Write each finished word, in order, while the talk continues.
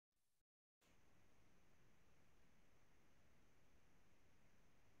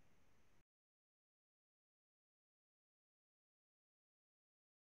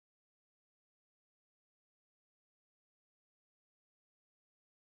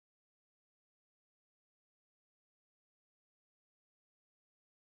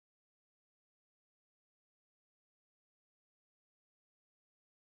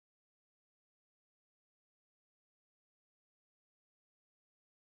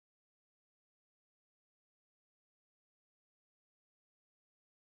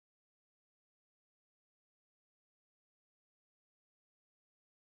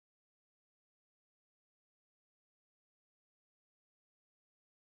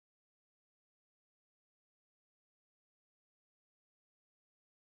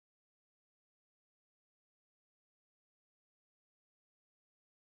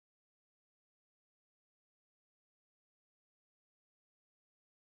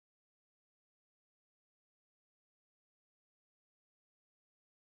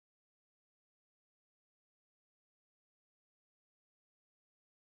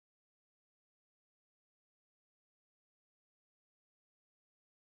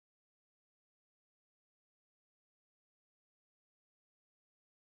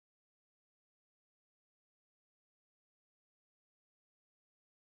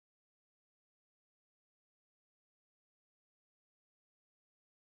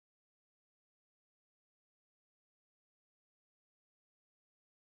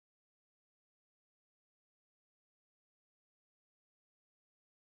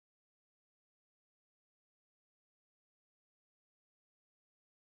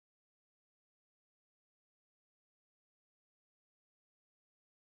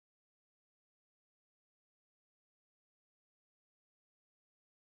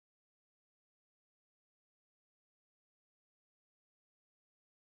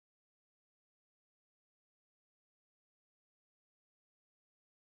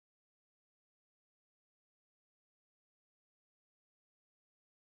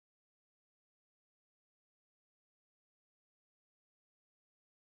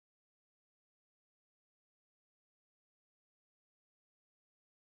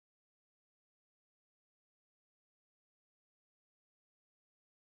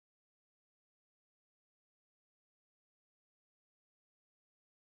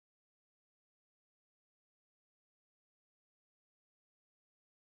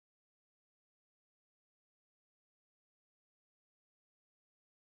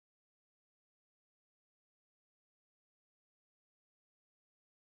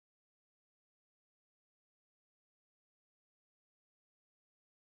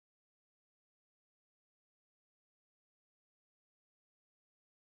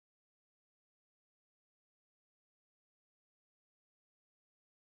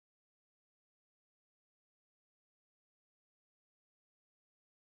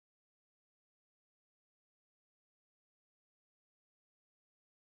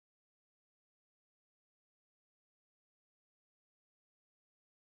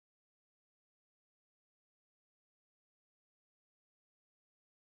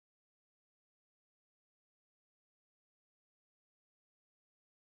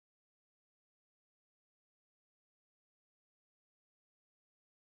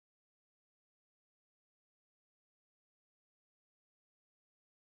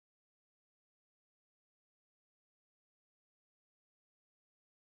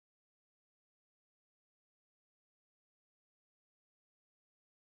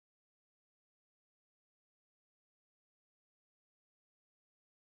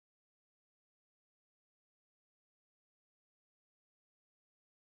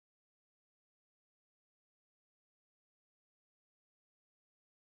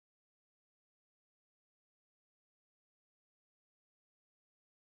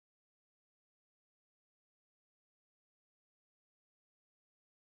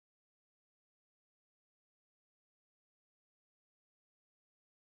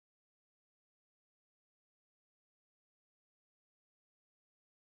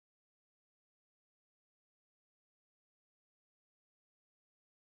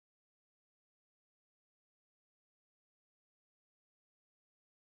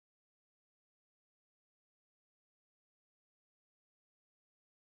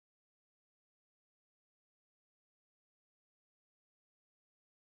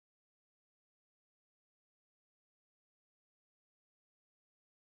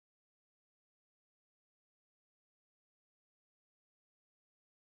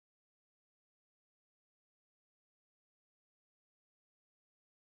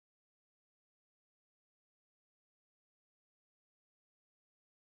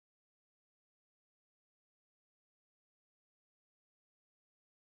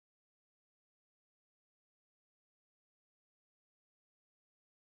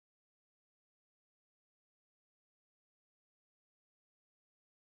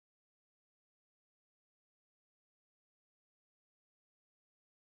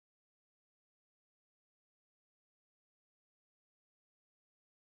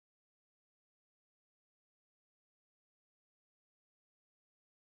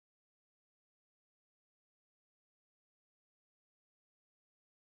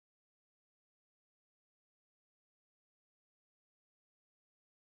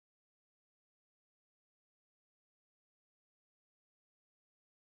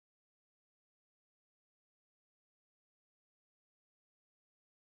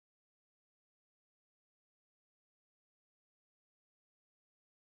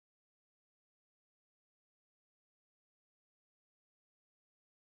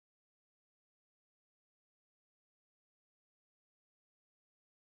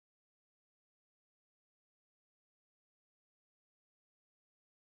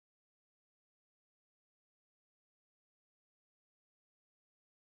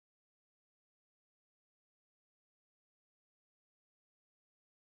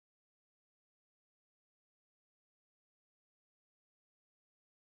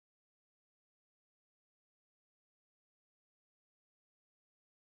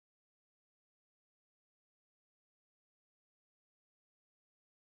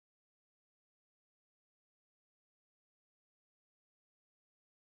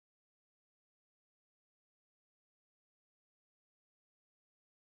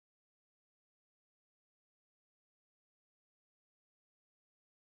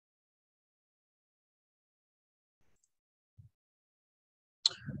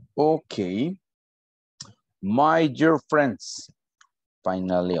Okay. My dear friends,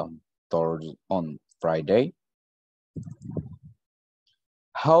 finally on Friday,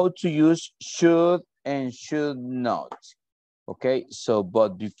 how to use should and should not. Okay, so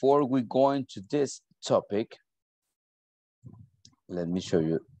but before we go into this topic, let me show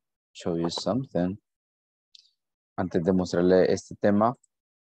you something. Antes de mostrarle este tema,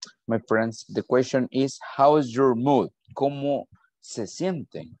 my friends, the question is, how is your mood? ¿Cómo se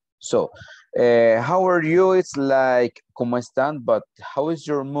sienten? So, how are you? It's like, ¿cómo están? But how is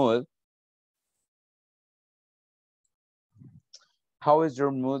your mood? How is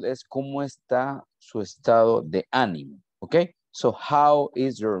your mood? Es cómo está su estado de ánimo. Okay, so how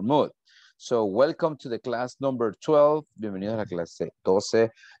is your mood? So welcome to the class number 12. Bienvenidos a la clase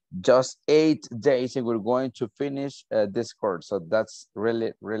 12. Just 8 days and we're going to finish this course. So that's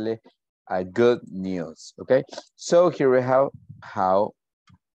really, really good news. Okay, so here we have how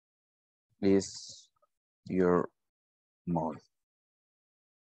is your mood.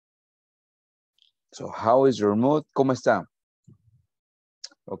 So how is your mood? ¿Cómo está?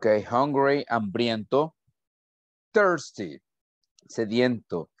 Okay, hungry, hambriento, thirsty,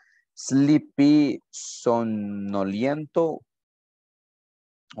 sediento, sleepy, sonoliento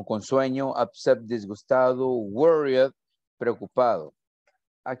o con sueño, upset, disgustado, worried, preocupado.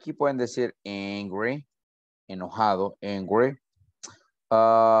 Aquí pueden decir angry, enojado, angry.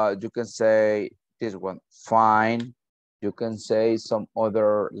 You can say this one, fine. You can say some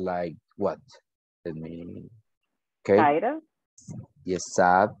other like what? Let me, okay. Tired. Yes,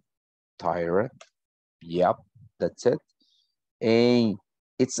 sad, tired. Yep, that's it. And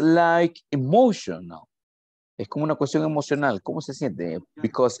it's like emotional. Es como una cuestión emocional. ¿Cómo se siente?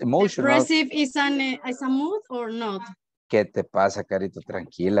 Because emotional. Depressive is a mood or not? ¿Qué te pasa, Carito?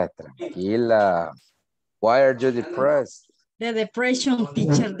 Tranquila, tranquila. Why are you depressed? The depression,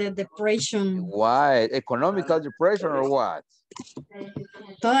 teacher, the depression. Why? Economical depression or what?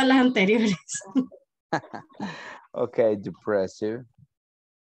 Todas las anteriores. Okay, depressive.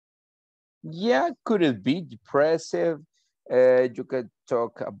 Yeah, could it be depressive? You could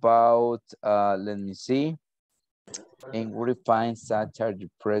talk about, let me see. Angry, fine, satire,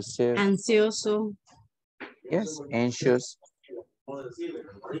 depressive. Ansioso. Yes, anxious.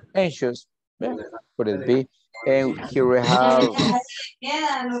 Anxious, yeah, could it be? And here we have,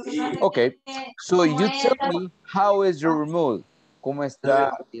 okay, so you tell me, how is your mood? ¿Cómo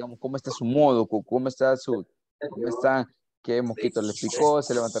está, digamos, cómo está su modo? ¿Cómo está su, cómo están? ¿Qué mosquito les picó?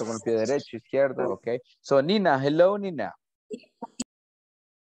 ¿Se levantaron con el pie derecho, izquierdo? Okay, so Nina, hello, Nina.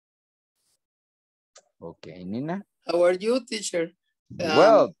 Okay, Nina. How are you, teacher?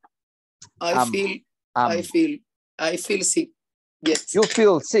 Well, I feel sick. Yes. You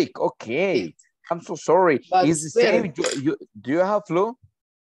feel sick? Okay. Yeah. I'm so sorry. But it's the same. Do you have flu?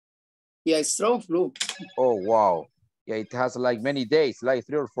 Yeah, strong flu. Oh, wow. Yeah, it has like many days, like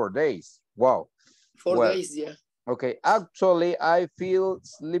 3 or 4 days. Wow. 4 days, yeah. Okay, actually, I feel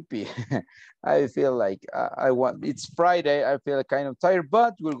sleepy. I feel like it's Friday. I feel kind of tired,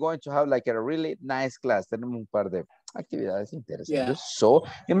 but we're going to have like a really nice class. Tenemos un par de actividades interesantes. Yeah. So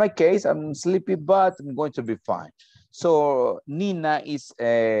in my case, I'm sleepy, but I'm going to be fine. So Nina is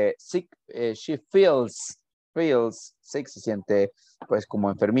sick. She feels sick, se siente pues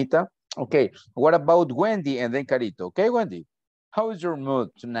como enfermita. Okay, what about Wendy and then Carito? Okay, Wendy, how is your mood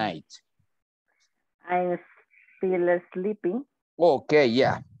tonight? I feel sleepy. Okay,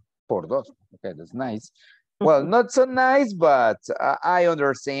 yeah, por dos. Okay, that's nice. Well, not so nice, but I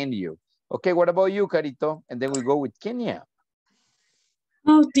understand you. Okay, what about you, Carito? And then we go with Kenya.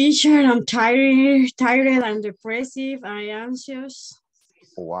 Oh, teacher, I'm tired, I'm depressive, I'm anxious.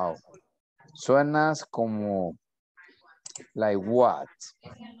 Wow. Suenas como, like what?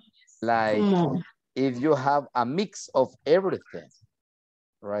 Like if you have a mix of everything,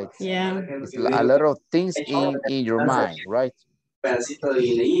 right? Yeah. It's a lot of things in your mind, right?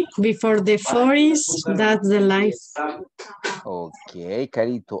 Before the 40s, that's the life. Okay,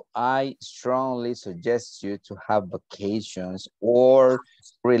 Carito, I strongly suggest you to have vacations or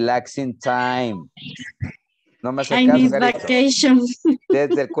relaxing time. No me haces I caso, need Carito. vacations.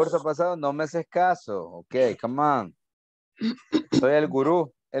 Desde el curso pasado no me haces caso. Ok, come on. Soy el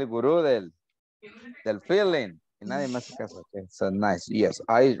gurú del feeling. Y nadie me hace caso. Okay, so nice. Yes,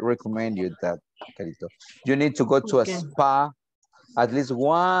 I recommend you that, Carito. You need to go to a spa at least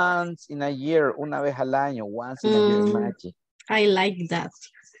once in a year, una vez al año, once in a year, imagine. I like that.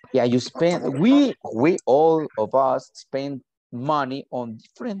 Yeah, you spend, we all of us spend money on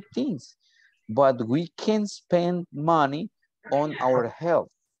different things, but we can spend money on our health.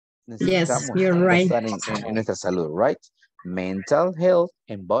 Yes, you're right. En nuestra salud, right? mental health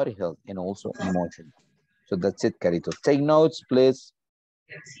and body health, and also emotion. So that's it, Carito. Take notes, please.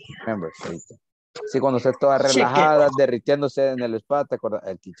 Remember, Carito. Sí, cuando usted toda Check it. relajada, derritiéndose en el spa, te acuerdas,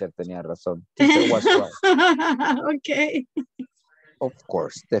 el teacher tenía razón. Teacher was right. Okay. Of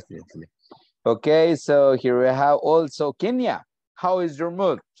course, definitely. Okay, so here we have also Kenya. How is your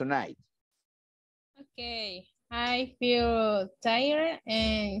mood tonight? Okay, I feel tired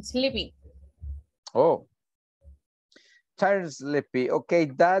and sleepy. Oh, tired and sleepy. Okay,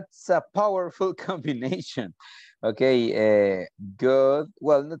 that's a powerful combination. Okay, good.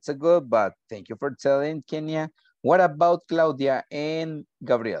 Well, not so good, but thank you for telling, Kenya. What about Claudia and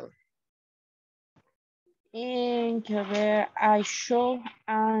Gabriel? And career, I show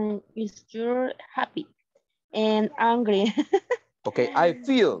and is you're happy and angry. Okay, I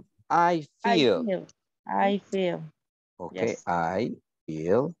feel. I feel. Okay, Yes. I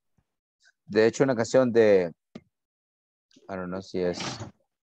feel. De hecho, una canción de, I don't know si es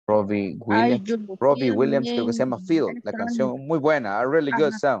Robbie Williams. do Robbie feel Williams, creo que se llama Feel. La electronic. canción muy buena, a really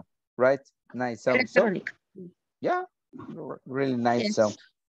good sound, right? Nice sound. So, Electronic. yeah, really nice Yes. sound.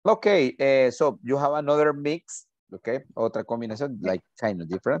 Okay, so you have another mix, okay? Otra combinación, like kind of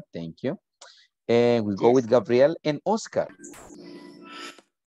different. Thank you. And we go with Gabriel and Oscar.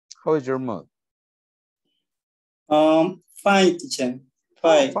 How is your mood? Fine, teacher.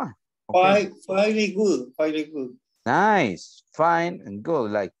 Oh, Fine. fine. Okay. Finally good. Finally good. Nice, fine, and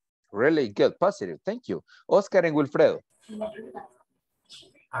good, like really good, positive. Thank you. Oscar and Wilfredo.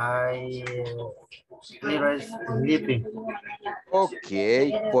 I feel sleepy.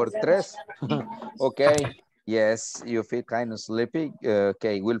 Okay, por tres. Okay, yes, you feel kind of sleepy.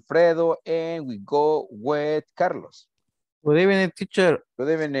 Okay, Wilfredo, and we go with Carlos. Good evening, teacher. Good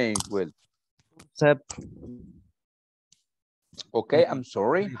evening, Will. Upset. Okay, I'm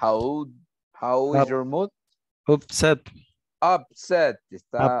sorry. How is your mood? Upset. Upset.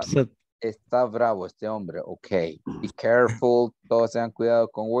 Upset. Está bravo este hombre. Okay, be careful. Todos tengan cuidado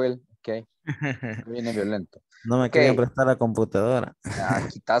con Will. Okay, viene violento. No me Okay. querían prestar la computadora.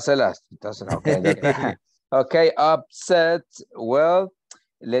 Quítaselas. Okay, okay, upset. Well,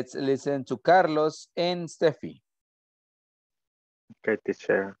 let's listen to Carlos and Steffi. Okay,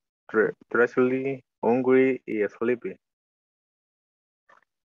 teacher. Stressfully, hungry, y sleepy.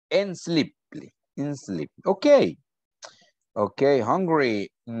 And sleepy. In sleep. Okay. Okay, hungry.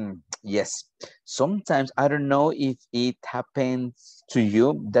 Yes. Sometimes, I don't know if it happens to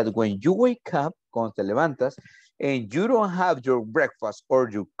you that when you wake up, cuando te levantas, and you don't have your breakfast or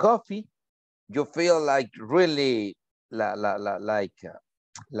your coffee, you feel like really like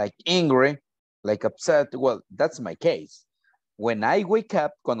angry, like upset. Well, that's my case. When I wake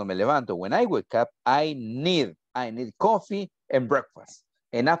up, cuando me levanto, when I wake up, I need coffee and breakfast.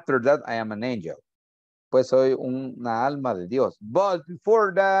 And after that, I am an angel. Pues soy una alma de Dios. But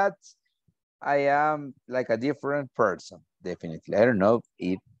before that, I am like a different person, definitely. I don't know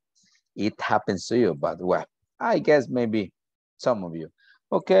if it happens to you, but well, I guess maybe some of you.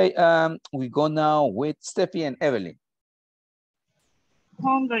 Okay, we go now with Steffi and Evelyn.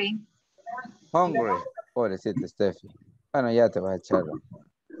 Hungry. Hungry. Pobrecita Steffi. Bueno, ya te vas a echar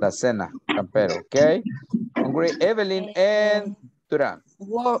la cena, campero, okay? Hungry, Evelyn and Durán.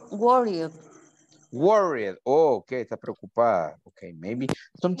 Worried. Worried. Oh, okay, está preocupada. Okay, maybe.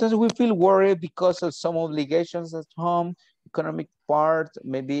 Sometimes we feel worried because of some obligations at home, economic part,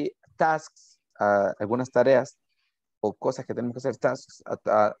 maybe tasks, algunas tareas o cosas que tenemos que hacer, tasks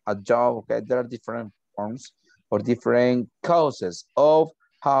at a job, okay? There are different forms or different causes of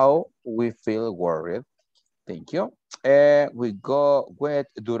how we feel worried. Thank you. We go with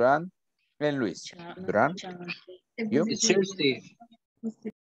Duran and Luis. Duran, you?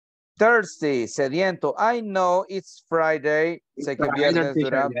 Thirsty, sediento. I know it's Friday. Sé que viernes,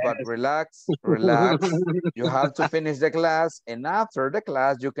 Duran, but relax, relax. You have to finish the class, and after the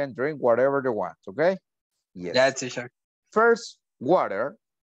class, you can drink whatever you want, okay? Yes. Yeah, teacher. First, water,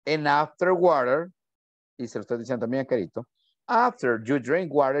 and after water, y se lo estoy diciendo también a Carito, after you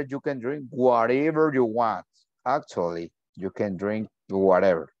drink water, you can drink whatever you want. Actually, you can drink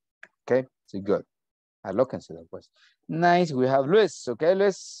whatever, okay? So good. Alóquense después. Nice, we have Luis, okay,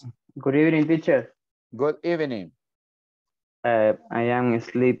 Luis? Good evening, teacher. Good evening. I am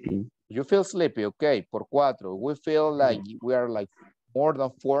sleepy. You feel sleepy, okay, por 4. We feel like we are like more than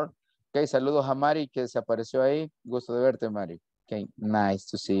 4. Okay, saludos a Mari que se apareció ahí. Gusto de verte, Mari. Okay, nice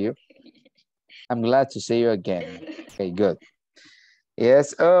to see you. I'm glad to see you again. Okay, good.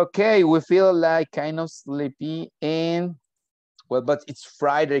 Yes, okay, we feel like kind of sleepy and, well, but it's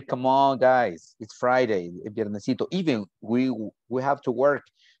Friday, come on, guys. It's Friday, viernesito. Even we have to work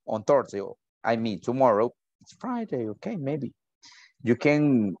on Thursday. I mean, tomorrow, it's it's Friday, okay, maybe. You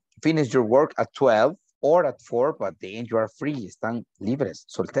can finish your work at 12 or at 4, but then you are free. Están libres,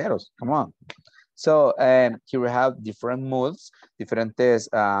 solteros, come on. So here we have different moods, diferentes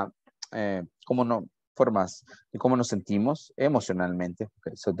formas de cómo nos sentimos emocionalmente.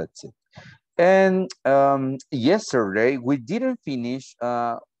 Okay, so that's it. And yesterday we didn't finish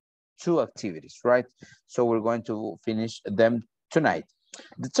 2 activities, right? So we're going to finish them tonight.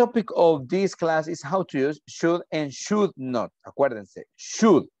 The topic of this class is how to use should and should not. Acuérdense,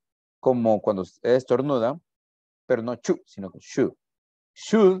 should, como cuando estornuda, pero no chu, sino should.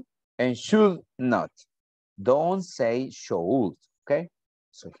 Should and should not. Don't say should, okay?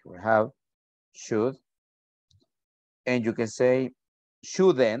 So here we have should, and you can say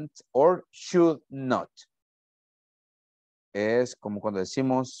shouldn't or should not. Es como cuando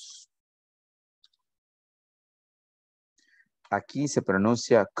decimos, aquí se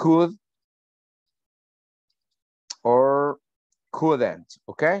pronuncia could or couldn't,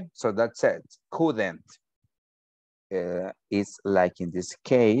 okay? So that's it, couldn't. It's like in this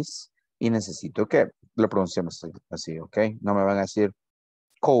case, y necesito que lo pronunciemos así, okay? No me van a decir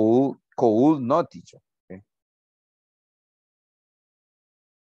could not, teacher.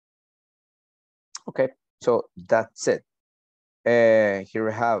 Okay, so that's it. Here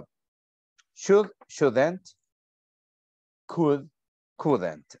we have should, shouldn't, could,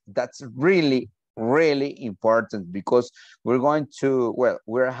 couldn't. That's really, really important because we're going to, well,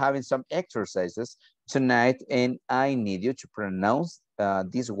 we're having some exercises tonight and I need you to pronounce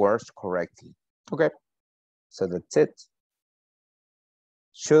these words correctly. Okay, so that's it.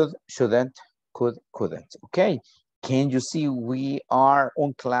 Should, shouldn't, could, couldn't. Okay, can you see we are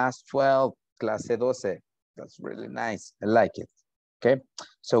on class 12, clase 12. That's really nice. I like it. Okay,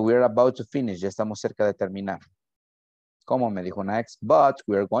 so we're about to finish. Ya estamos cerca de terminar. Como me dijo una ex, but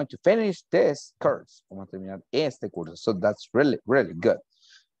we are going to finish this course. Vamos a terminar este curso. So that's really, really good.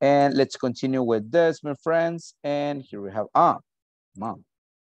 And let's continue with this, my friends. And here we have, mom.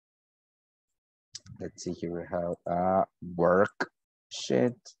 Let's see, here we have a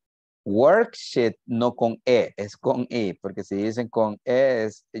worksheet. Worksheet no con E, es con E, porque si dicen con E,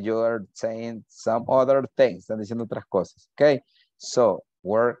 you're saying some other things, están diciendo otras cosas, okay? So,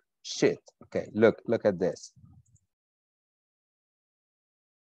 worksheet, okay, look at this.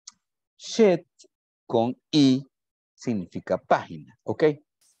 Sheet con I significa página, okay?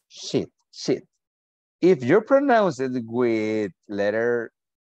 Sheet. If you pronounce it with letter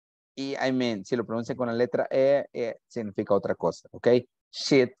E, I mean, si lo pronuncian con la letra E, significa otra cosa, okay?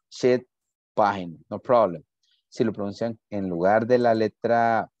 Sheet, página, no problem. Si lo pronuncian en lugar de la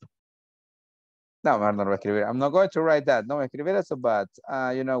letra, no lo voy a escribir. I'm not going to write that. No voy a escribir eso, but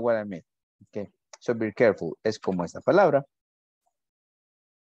you know what I mean. Okay, so be careful. Es como esta palabra.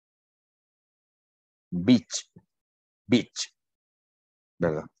 Beach,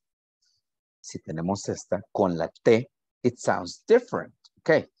 ¿verdad? Si tenemos esta con la T, it sounds different.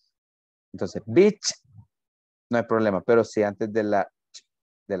 Okay, entonces beach, no hay problema, pero si antes de la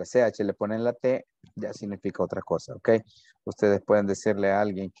CH le ponen la T, ya significa otra cosa, ¿ok? Ustedes pueden decirle a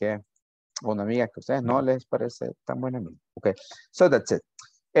alguien que, una amiga que a ustedes no les parece tan buena amiga, ¿ok? So that's it.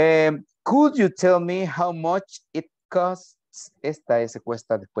 Could you tell me how much it costs? Esta S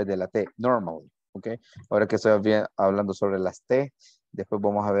cuesta después de la T, normally, ¿ok? Ahora que estoy hablando sobre las T, después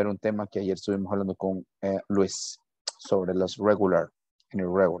vamos a ver un tema que ayer estuvimos hablando con Luis, sobre los regular and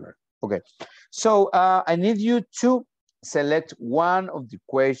irregular, ¿ok? So I need you to select one of the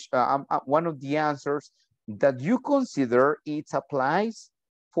one of the answers that you consider it applies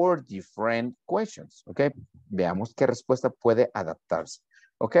for different questions. Okay, veamos qué respuesta puede adaptarse.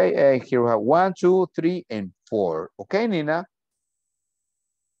 Okay, here we have 1, 2, 3, and 4. Okay, Nina.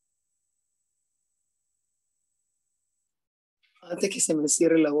 Antes que se me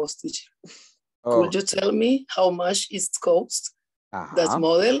cierre la voz, teacher. Could you tell me how much it costs? That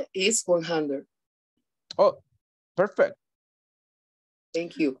model is 100. Oh, perfect.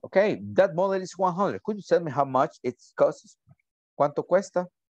 Thank you. Okay, that model is 100. Could you tell me how much it costs? ¿Cuánto cuesta?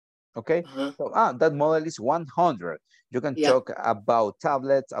 Okay, so that model is 100. You can talk about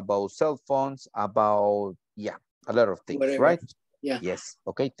tablets, about cell phones, about, a lot of things, whatever. Right? Yeah. Yes,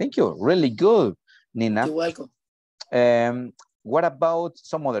 okay, thank you. Really good, Nina. You're welcome. What about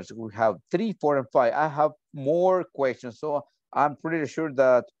some others? We have 3, 4, and 5. I have more questions, so I'm pretty sure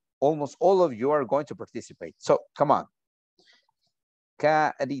that almost all of you are going to participate. So, come on.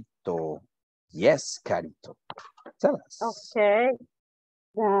 Carito. Yes, Carito. Tell us. Okay.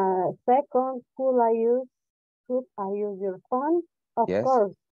 Second, could I use your phone? Of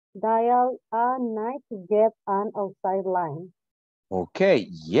course. Dial a 9 to get an outside line. Okay,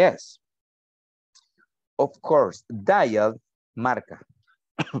 yes. Of course. Dial, marca.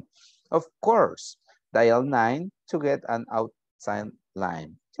 Of course. Dial 9 to get an outside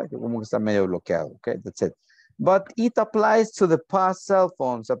line. O sea, que como que está medio bloqueado. Okay, that's it. But it applies to the past cell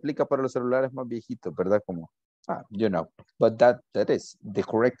phones. Aplica para los celulares más viejitos, ¿verdad? Como, you know. But that is the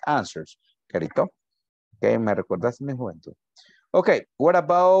correct answers. Carito. Okay, me recordaste mi juventud. Okay, what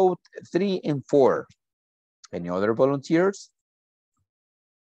about 3 and 4? Any other volunteers?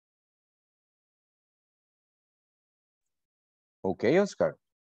 Okay, Oscar.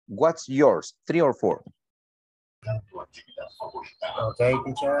 What's yours, 3 or 4? Okay,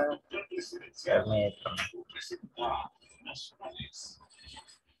 teacher.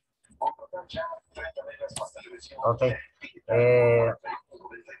 Okay.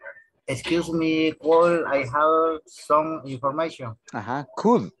 Excuse me, could I have some information?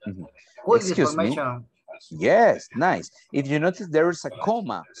 Cool. Could Excuse information. Me. Yes, nice. If you notice, there is a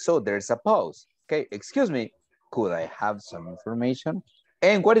comma, so there's a pause. Okay, excuse me, could I have some information?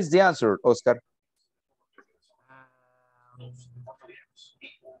 And what is the answer, Oscar?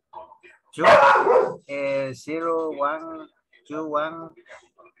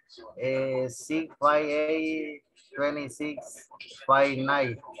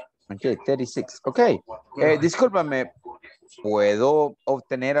 658-2659. Okay, 36. Okay. Discúlpame, ¿puedo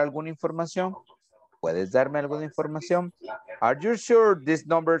obtener alguna información? ¿Puedes darme alguna información? Are you sure these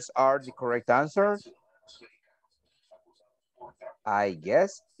numbers are the correct answers? I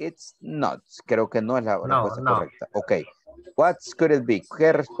guess it's not. Creo que no es la respuesta correcta. Okay. What could it be?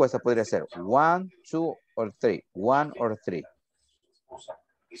 ¿Qué respuesta podría ser? 1, 2, or 3? 1 or 3?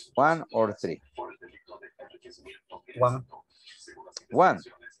 1 or 3? 1. 1.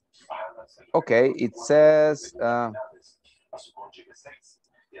 Okay, it says...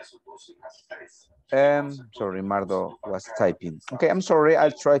 sorry, Mardo was typing. Okay, I'm sorry,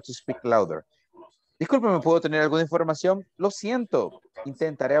 I'll try to speak louder. Disculpe, ¿me puedo tener alguna información? Lo siento,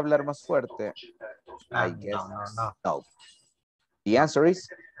 intentaré hablar más fuerte. I guess no. The answer is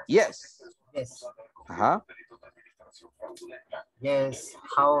yes. Yes. Yes,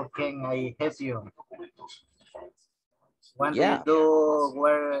 how can I help you? What yeah. do you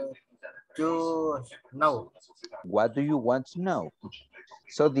want to know? What do you want to know?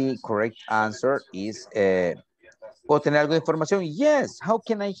 So the correct answer is, ¿puedo tener algo de información? Yes, how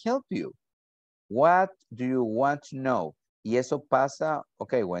can I help you? What do you want to know? Y eso pasa,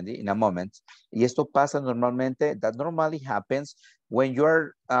 okay, Wendy, in a moment. Y esto pasa normalmente, that normally happens when you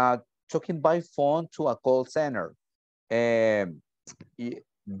are talking by phone to a call center. They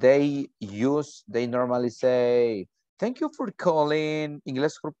normally say, thank you for calling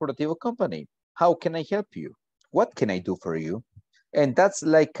Ingles Corporativo Company. How can I help you? What can I do for you? And that's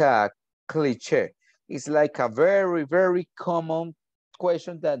like a cliche. It's like a very, very common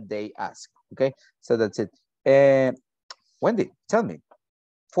question that they ask. Okay, so that's it. Wendy, tell me.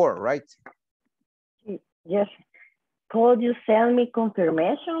 4, right? Yes. Could you send me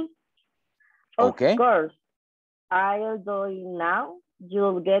confirmation? Okay. Of course. I'll do it now.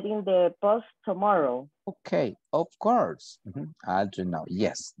 You'll get in the post tomorrow. Okay, of course. I'll do now.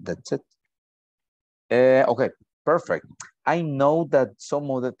 Yes, that's it. Okay, perfect. I know that some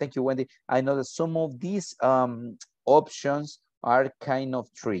of the, thank you, Wendy. I know that some of these options are kind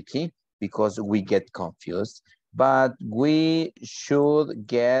of tricky because we get confused, but we should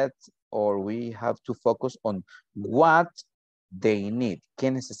get, or we have to focus on what they need.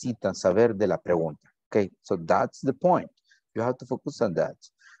 ¿Qué necesitan saber de la pregunta? Okay, so that's the point. You have to focus on that.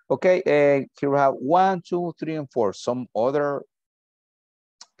 Okay, here we have 1, 2, 3, and 4. Some other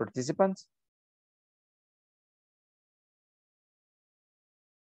participants?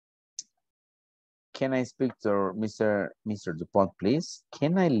 Can I speak to Mr. Dupont, please?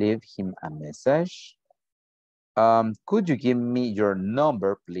 Can I leave him a message? Could you give me your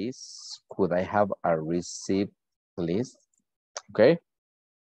number, please? Could I have a receipt, please? Okay.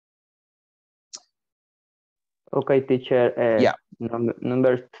 Okay, teacher. Yeah.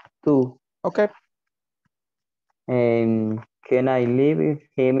 Number 2. Okay. Can I leave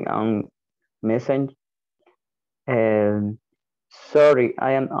him a message? Sorry,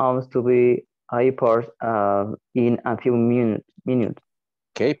 I am about to be airport in a few minutes.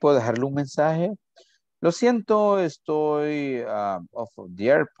 Okay, ¿puedo dejarle un mensaje? Lo siento, estoy off of the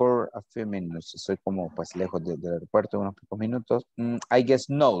airport a few minutes. Estoy como pues lejos del aeropuerto unos pocos minutos. I guess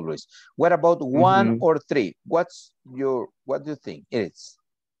no, Luis. What about 1 or 3? What do you think it is?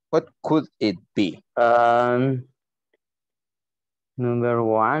 What could it be? Number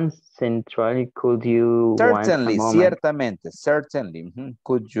 1, centrally, could you certainly, want a moment? Ciertamente, certainly.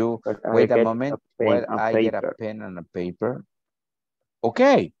 Could you wait a moment while I get a pen and a paper?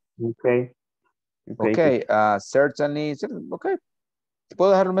 Okay. Okay. Okay, certainly. Okay.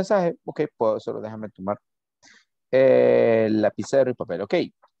 ¿Puedo dejar un mensaje? Ok, puedo, solo déjame tomar lapicero y papel. Ok,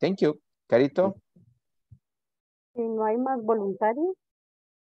 thank you. Carito. Si no hay más voluntarios.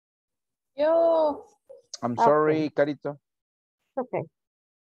 Yo. I'm sorry, Carito. Okay.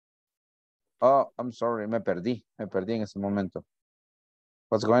 Oh, I'm sorry, me perdí en ese momento.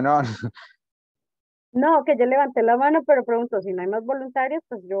 What's going on? No, que yo levanté la mano, pero pregunto, si no hay más voluntarios,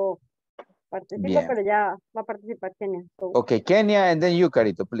 pues yo participo, Bien. pero ya va a participar Kenia. So. Ok, Kenia, and then you,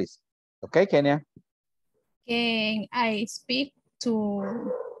 Carito, please. Ok, Kenia. Can I speak to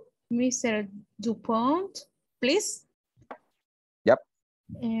Mr. Dupont, please? Yep.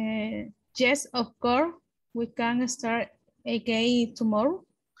 Yes, of course. We can start again tomorrow.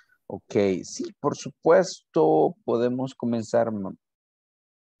 Ok, sí, por supuesto, podemos comenzar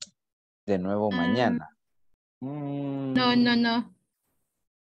de nuevo mañana. No.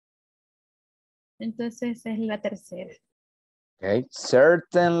 Entonces es la tercera. Ok,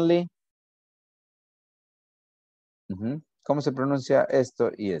 certainly. ¿Cómo se pronuncia esto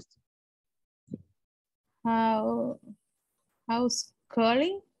y esto? House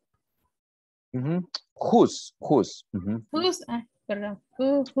calling. Who's. Who's, perdón.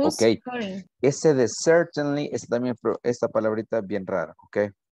 Who's Ok. calling? Ese de certainly es también esta palabrita bien rara,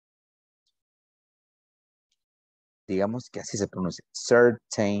 ok. Digamos que así se pronuncia.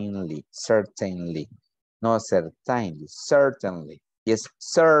 Certainly. No certainly. Certainly. Yes,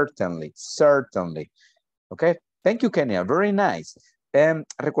 certainly. Ok. Thank you, Kenya. Very nice.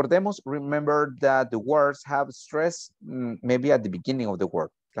 Recordemos, remember that the words have stress maybe at the beginning of the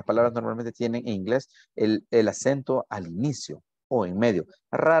word. Las palabras normalmente tienen en inglés el acento al inicio o en medio.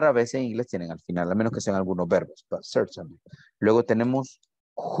 Rara vez en inglés tienen al final, a menos que sean algunos verbos, but certainly. Luego tenemos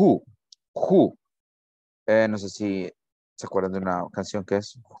who. No sé si se acuerdan de una canción que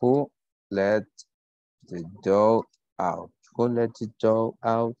es Who Let the Dog Out. Who let the dog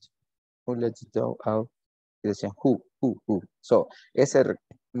out? Who let the dog out? Y decían who. So,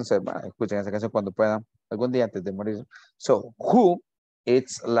 no sé, escuchen esa canción cuando puedan, algún día antes de morir. So, who,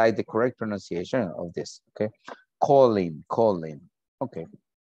 it's like the correct pronunciation of this, okay? Calling. Okay.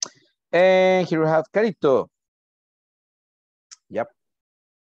 And here we have Carito. Yep.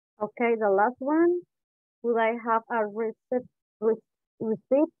 Okay, the last one. Would I have a receipt,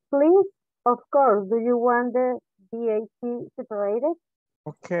 please? Of course. Do you want the VAT separated?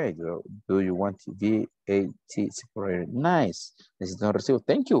 Okay, do you want VAT separated? Nice. Necesito un recibo.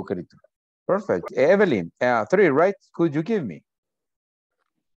 Thank you, Carito. Perfect. Evelyn, 3, right? Could you give me?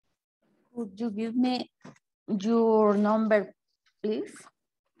 Could you give me your number, please?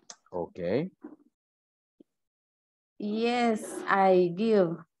 Okay. Yes, I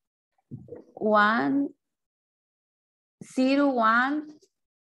give 101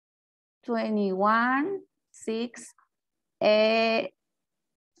 21 6 5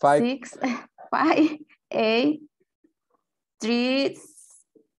 6 5 8 3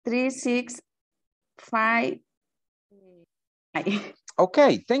 3 6 5.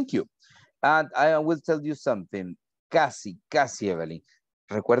 Okay, thank you. And I will tell you something. Casi, Evelyn.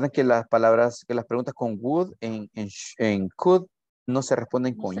 Recuerden que las preguntas con would en could no se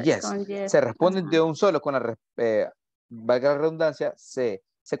responden con yes. Se responden de un solo con la, valga la redundancia, se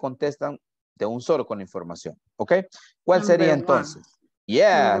contestan de un solo con la información. ¿Ok? ¿Cuál sería entonces?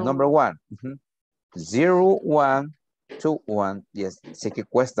 Yeah, number one. 0, 1, 2, 1. Yes, sé que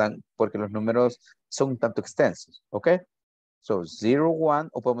cuestan porque los números son un tanto extensos. ¿Ok? So 0, 1,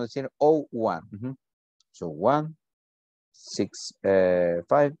 o podemos decir 0, 1. So 1, 6,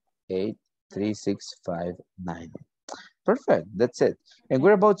 5, 8, 3, 6, 5, 9. Perfect, that's it. And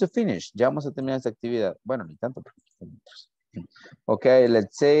we're about to finish. Ya vamos a terminar esta actividad. Bueno, ni tanto. Okay,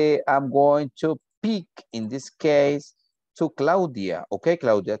 let's say I'm going to pick, in this case, to Claudia. Okay,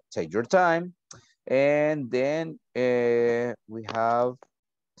 Claudia, take your time. And then we have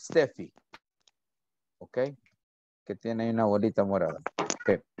Steffi. Okay, que tiene una bolita morada.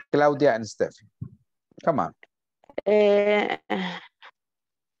 Okay, Claudia and Steffi. Come on.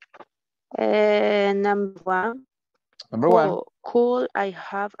 Number one. Could I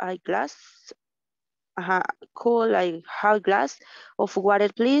have a glass? Could I have a glass of water,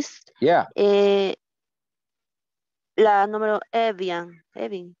 please? Yeah. La número Evian.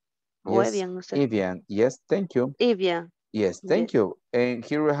 Yes, no sé. Evian. Yes, thank you. Evian. Yes, thank you. And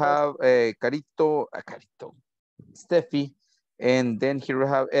here we have Carito, Steffi, and then here we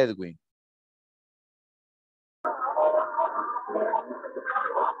have Edwin.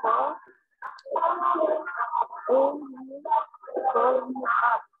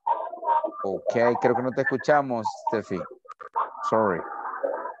 Ok, creo que no te escuchamos, Steffi. Sorry.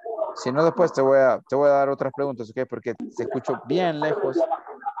 Si no, después te voy a dar otras preguntas, ¿ok? Porque te escucho bien lejos.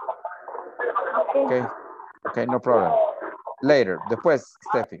 Ok, no problem. Later. Después,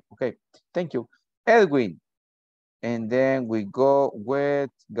 Steffi. Ok, thank you. Edwin. And then we go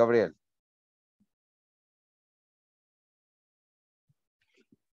with Gabriel.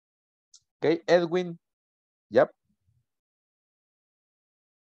 Okay, Edwin. Yep.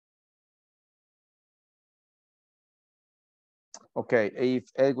 Okay,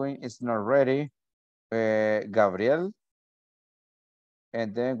 if Edwin is not ready, Gabriel.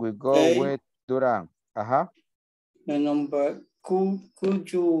 And then we go with Duran. The number,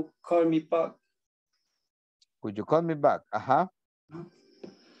 could you call me back? Could you call me back? I'm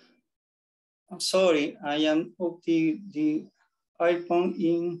sorry, I am up the iPhone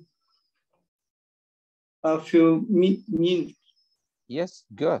in a few minutes. Yes,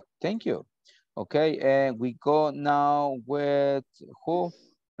 good. Thank you. Okay, and we go now with who?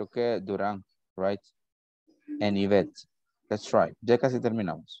 Okay, Duran, right? And Yvette. Let's try. Ya casi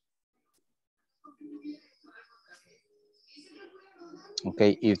terminamos.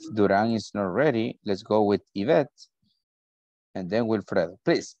 Okay, if Duran is not ready, let's go with Yvette. And then Wilfredo.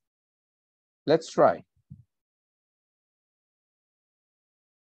 Please, let's try.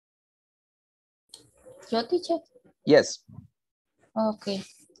 Yo, teacher. Yes. Okay.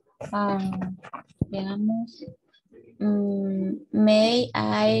 Veamos. May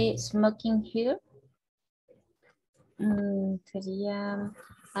I smoking here? Sería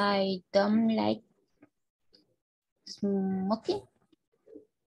I don't like smoking.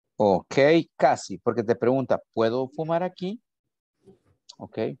 Ok, casi, porque te pregunta, ¿puedo fumar aquí?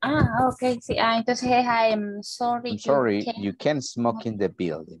 Ok. Ok, sí. Entonces I'm sorry. I'm sorry, you can't smoke in the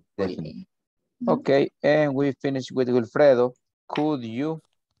building, definitely. Okay, and we finish with Wilfredo. Could you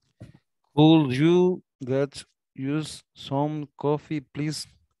get use some coffee, please?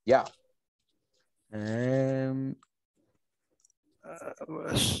 Yeah.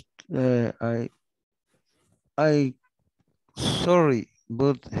 I sorry,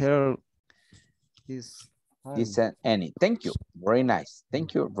 but here isn't any. Thank you. Very nice.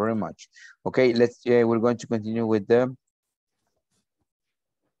 Thank you very much. Okay, let's. We're going to continue with the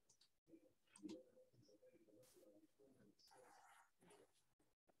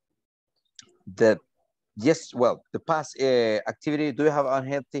yes. Well, the past activity. Do you have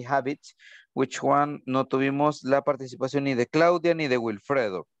unhealthy habits? Which one? No tuvimos la participación ni de Claudia ni de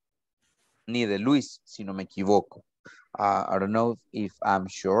Wilfredo, ni de Luis, si no me equivoco. I don't know if I'm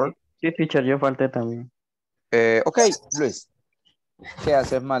sure. Sí, teacher, yo falté también. Okay, Luis. ¿Qué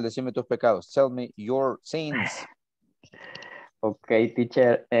haces mal? Decime tus pecados. Tell me your sins. Okay,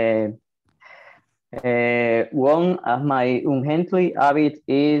 teacher. One of my unhealthy habits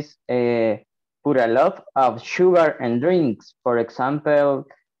is put a lot of sugar and drinks. For example,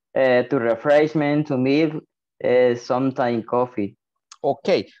 to refreshment, to milk, sometimes coffee.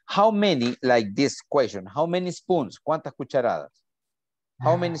 Okay, how many, like this question, how many spoons? ¿Cuántas cucharadas?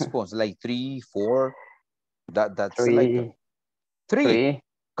 How many spoons? Like 3, 4? That's Three. like three.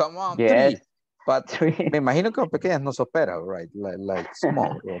 Come on, yes. 3. But 3. me imagino que pequeñas no supera, right? Like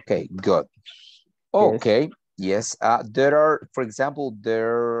small. Okay, good. Okay, yes. There are, for example,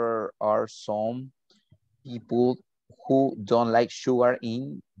 there are some people who don't like sugar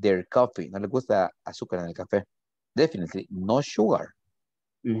in their coffee. No les gusta azúcar en el café. Definitely no sugar.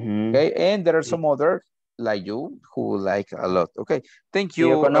 Okay, and there are some others like you who like a lot. Okay, thank you.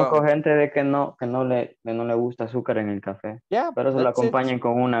 Yo conozco gente de que no le gusta azúcar en el café. Yeah, pero se lo acompañan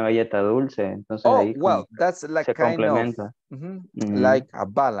con una galleta dulce. Entonces ahí well, that's like se kind complementa. of like a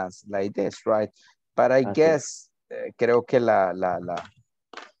balance like this, right? But I guess creo que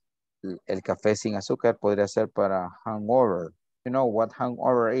el café sin azúcar podría ser para hangover. You know what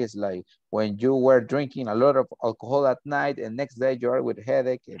hangover is, like when you were drinking a lot of alcohol at night and next day you are with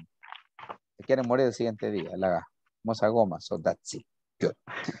headache and te quieren morir el siguiente día, la famosa goma. So that's it. Good.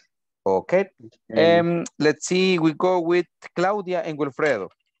 Okay. Let's see, we go with Claudia and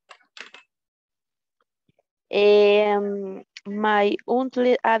Wilfredo. My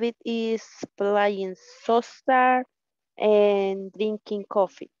only habit is playing soccer and drinking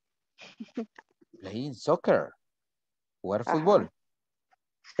coffee. Playing soccer. Jugar fútbol.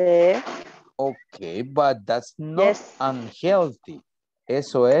 Sí. Okay, but that's not unhealthy.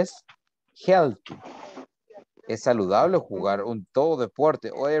 Eso es healthy. Es saludable jugar todo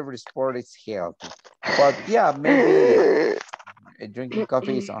deporte. Or every sport is healthy. But yeah, maybe drinking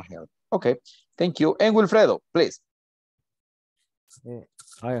coffee is unhealthy. Okay, thank you. And Wilfredo, please.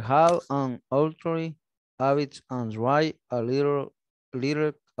 I have an altered habit and try a little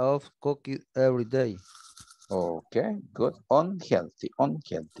of cookies every day. Okay, good. Unhealthy,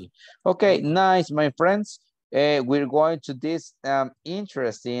 unhealthy. Okay, nice, my friends. We're going to this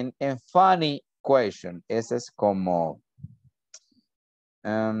interesting and funny question. Ese es como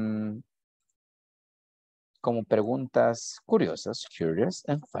preguntas curiosas, curious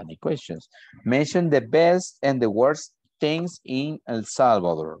and funny questions. Mention the best and the worst things in El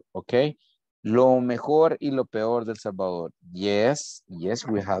Salvador, okay? Lo mejor y lo peor del Salvador. Yes, yes,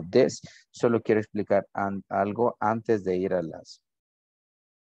 we have this. Solo quiero explicar algo antes de ir a las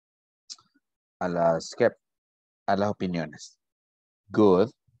opiniones. Good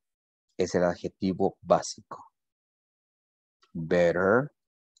es el adjetivo básico. Better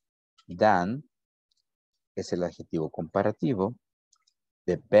than es el adjetivo comparativo.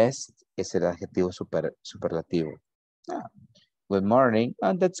 The best es el adjetivo superlativo. Good morning,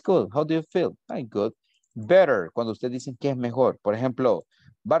 and that's good. How do you feel? I'm good. Better, cuando ustedes dicen que es mejor. Por ejemplo,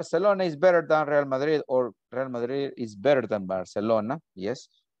 Barcelona is better than Real Madrid, or Real Madrid is better than Barcelona. Yes.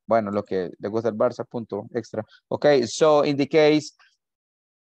 Bueno, lo que le gusta el Barça, punto extra. Okay, so in the case,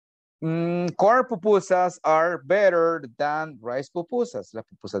 corn pupusas are better than rice pupusas. Las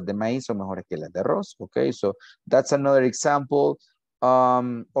pupusas de maíz son mejores que las de arroz. Okay, so that's another example.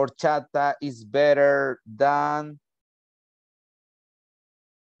 Horchata is better than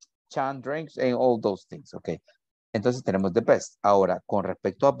chan drinks and all those things. Okay, entonces tenemos the best. Ahora, con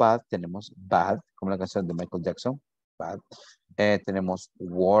respecto a bad, tenemos bad, como la canción de Michael Jackson. Bad. Tenemos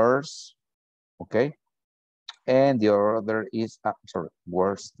worse. Okay. And the other is,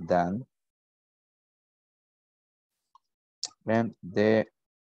 worse than. And the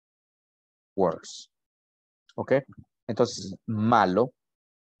worse. Ok. Entonces, malo,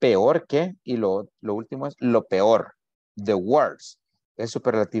 peor que, y lo último es lo peor. The worst. Es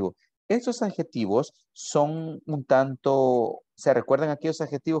superlativo. Estos adjetivos son un tanto, ¿se recuerdan aquellos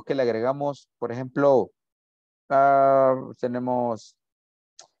adjetivos que le agregamos? Por ejemplo, tenemos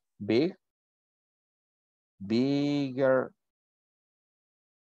big, bigger,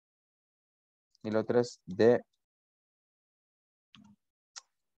 y lo otro es the,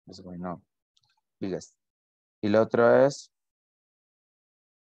 no, biggest. Y lo otro es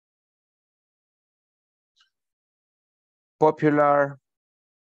popular,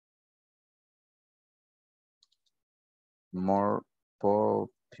 more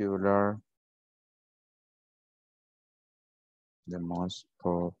popular, the most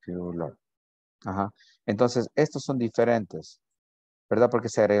popular. Ajá. Entonces, estos son diferentes, ¿verdad? Porque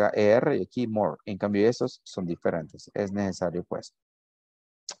se agrega ER y aquí more. En cambio, esos son diferentes. Es necesario, pues,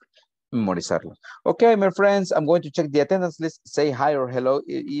 memorizarlos. Okay, my friends, I'm going to check the attendance list. Say hi or hello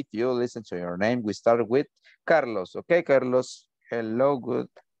if you listen to your name. We start with Carlos. Okay, Carlos. Hello, good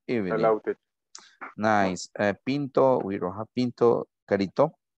evening. Hello, teacher. Nice. Pinto, we don't have Pinto.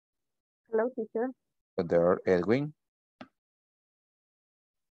 Carito. Hello, teacher. There, Edwin.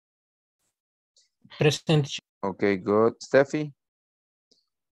 Present. Okay, good. Steffi.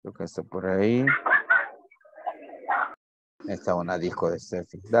 Creo que está por ahí. Está una disco de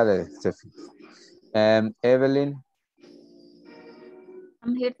Steffi. Dale, Steffi. Evelyn.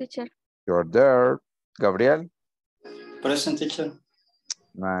 I'm here, teacher. You're there. Gabriel. Present, teacher.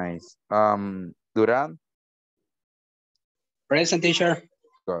 Nice. Duran. Present, teacher.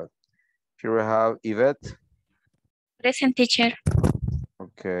 Good. Here we have Yvette. Present, teacher.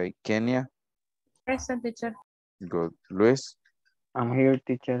 Okay. Kenya. Present, teacher. Good. Luis. I'm here,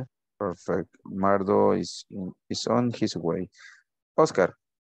 teacher. Perfect. Mardo is on his way. Oscar.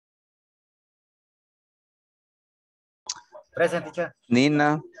 Present, teacher.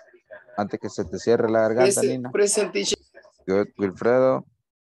 Nina. Antes que se te cierre la garganta, Nina. Present, teacher. Good. Wilfredo.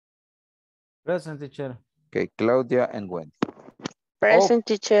 Present, teacher. Okay. Claudia and Wendy. Present,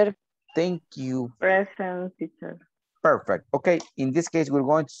 teacher. Thank you. Present, teacher. Perfect. Okay. In this case, we're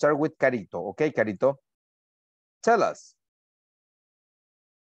going to start with Carito. Okay, Carito. Tell us.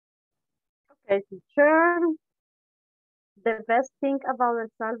 Okay, teacher. The best thing about El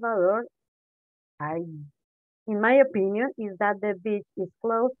Salvador, in my opinion, is that the beach is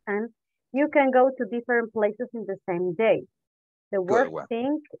closed and you can go to different places in the same day. The worst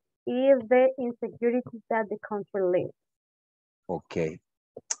thing is the insecurity that the country lives. Okay.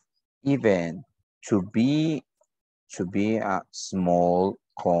 Even to be a small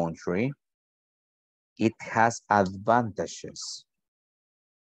country, it has advantages.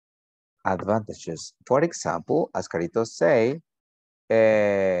 For example, as Carito said,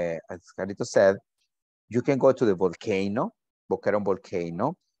 you can go to the volcano, Boquerón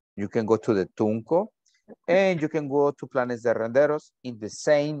volcano. You can go to the Tunco, and you can go to Planes de Renderos in the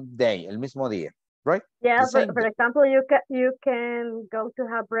same day, el mismo día. right? Yeah, The same for day. example, you can go to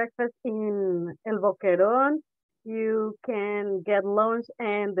have breakfast in El Boquerón. You can get lunch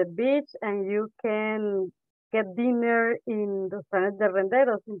and the beach, and you can get dinner in the Planet de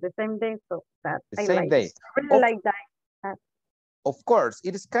Renderos in the same day. So that The I same like. day. I really like that. Of course,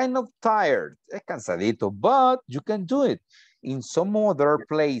 it is kind of tired, es cansadito, but you can do it. In some other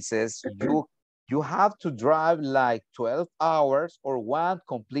places, you have to drive like 12 hours or one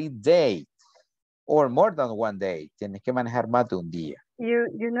complete day, or more than one day. Tienes que manejar más de un día.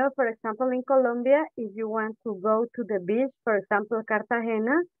 You know, for example, in Colombia, if you want to go to the beach, for example,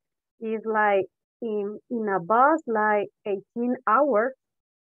 Cartagena is like in a bus, like 18 hours.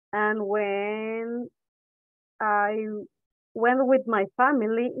 And when I went with my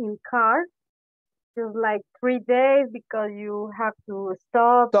family in car, just like 3 days because you have to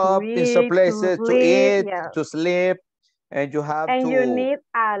stop to in some eat, places to to sleep, eat, yeah. to sleep, and you have And to you need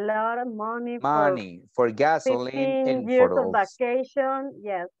a lot of money for gasoline 15 and years for of vacation,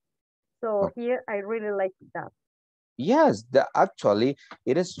 yes. So here I really like that. Yes, actually,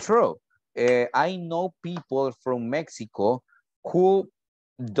 it is true. I know people from Mexico who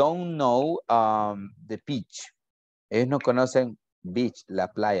don't know the beach. Ellos no conocen beach, la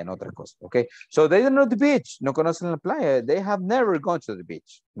playa, no otra cosa, okay? So they don't know the beach, no conocen la playa. They have never gone to the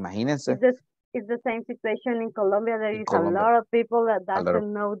beach. Imagínense. It's the same situation in Colombia. There is a lot of people that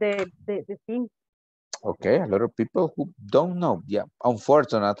doesn't know the thing. Okay, a lot of people who don't know. Yeah,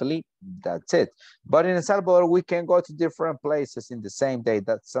 unfortunately, that's it. But in El Salvador, we can go to different places in the same day.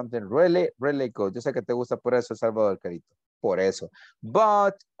 That's something really, really good. Yo sé que te gusta por eso El Salvador, Carito. Por eso.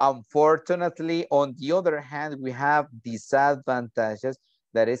 But unfortunately, on the other hand, we have disadvantages,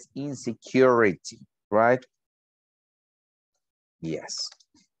 that is insecurity, right? Yes.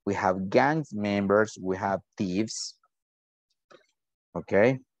 We have gang members, we have thieves.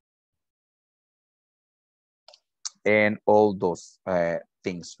 Okay. And all those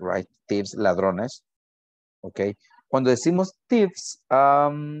things, right? Thieves, ladrones. Okay. Cuando decimos thieves,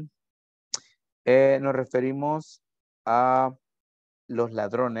 nos referimos a los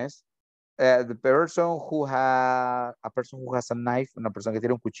ladrones. The person who has a knife, una persona que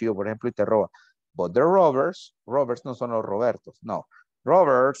tiene un cuchillo, por ejemplo, y te roba. But the robbers no son los Robertos, no.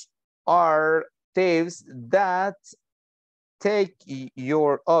 Robbers are thieves that take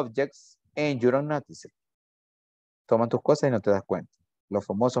your objects and you don't notice it. Toman tus cosas y no te das cuenta. Los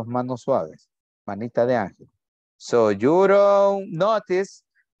famosos manos suaves, manita de ángel. So you don't notice,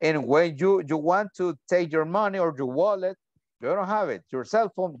 and when you want to take your money or your wallet, you don't have it. Your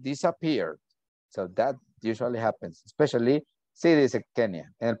cell phone disappeared. So that usually happens, especially, sí, dice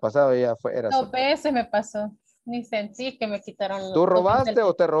Kenia. En el pasado ya era. 2 veces me pasó. Ni sentí que me quitaron. ¿Tú robaste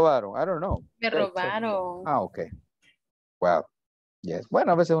o te robaron? I don't know. Me robaron. Ah, ok. Wow. Yes.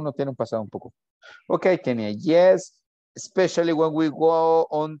 Bueno, a veces uno tiene un pasado un poco. Okay, Kenia. Yes. Especially when we go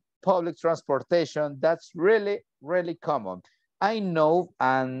on public transportation, that's really, really common. I know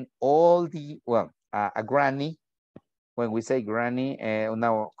an oldie, well, a granny, when we say granny,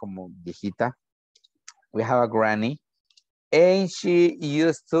 una como viejita, we have a granny, and she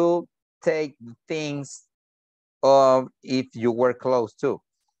used to take things if you were close to.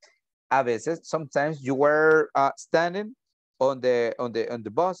 A veces, sometimes you were standing on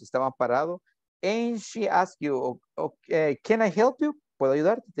the bus, estaban parados, and she asked you, okay, can I help you? ¿Puedo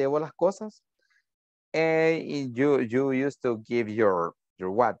ayudarte? ¿Te llevo las cosas? And you used to give your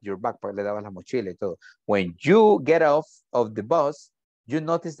backpack, le dabas la mochila y todo. When you get off of the bus, you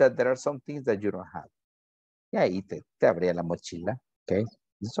notice that there are some things that you don't have. Y ahí te abría la mochila, okay?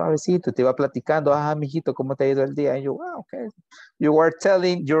 Suavecito, te iba platicando, mijito, ¿cómo te ha ido el día? Y yo, okay. You were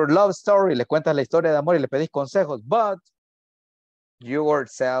telling your love story, le cuentas la historia de amor y le pedís consejos, but your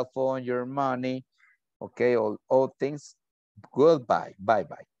cell phone, your money, okay, all things, goodbye,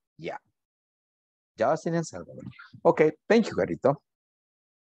 bye-bye. Yeah. Ya sin El Salvador. Okay, thank you, Carito.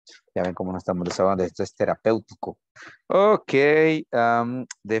 Ya ven cómo nos estamos desahogando, esto es terapéutico. Okay,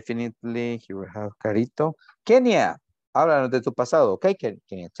 definitely, here we have Carito. Kenia, háblanos de tu pasado, okay,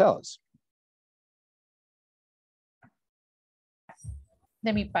 Kenia, tell us.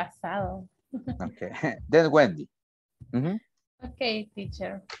 De mi pasado. Okay, then Wendy. Okay,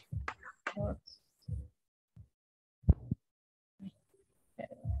 teacher.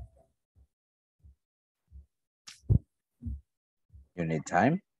 You need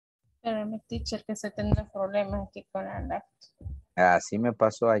time? Espérame, teacher, que estoy teniendo problemas aquí con la laptop. Así me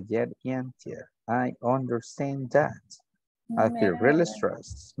pasó ayer y antier. I understand that. I feel really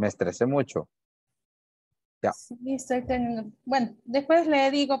stressed. Me estresé mucho. Ya. Sí, estoy teniendo... Bueno, después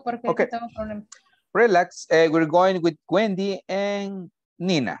le digo porque aquí tengo problemas. Relax. We're going with Wendy and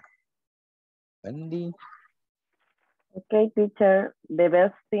Nina. Wendy. Okay, teacher. The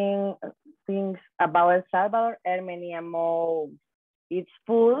best things about El Salvador are many among its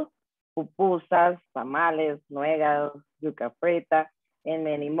food, pupusas, tamales, nuegas, yuca frita, and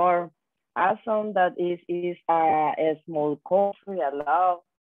many more. Awesome that it is a small country allowed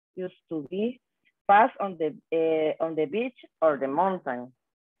used to be fast on the beach or the mountain.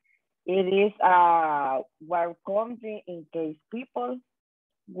 It is a warm country in case people.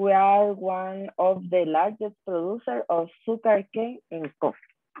 We are one of the largest producers of sugarcane and coffee.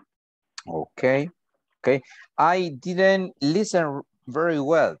 Okay, okay. I didn't listen very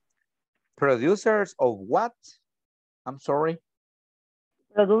well. Producers of what? I'm sorry.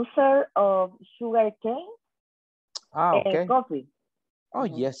 Producer of sugarcane okay. and coffee. Oh,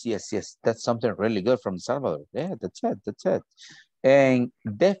 yes. That's something really good from Salvador. Yeah, that's it. And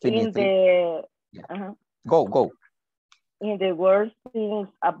definitely. Go. In the worst things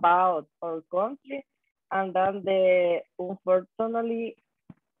about our country, and then the unfortunately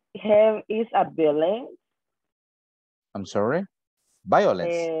have is a violence. I'm sorry?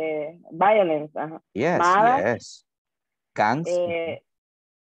 Violence. Violence. Yes. Gangs. It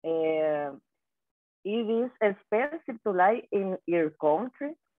is expensive to live in your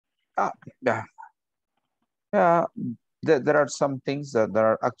country. Yeah. There are some things that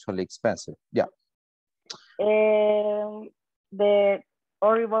are actually expensive. Yeah. The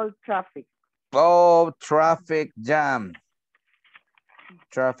horrible traffic. Oh, traffic jam.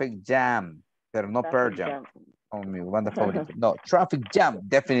 Pero no per jam. Oh, mi banda favorita. No, traffic jam,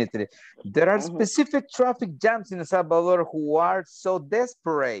 definitely. There are specific traffic jams in El Salvador who are so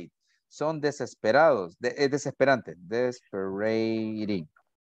desperate. Son desesperados. Desesperante. Desperating.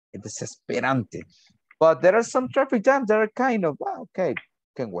 Desesperante. But there are some traffic jams that are kind of, okay,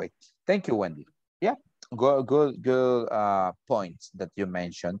 can wait. Thank you, Wendy. Yeah, good points that you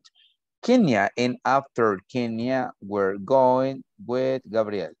mentioned. Kenya, and after Kenya, we're going with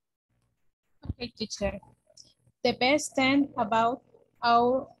Gabriel. Okay, teacher. The best thing about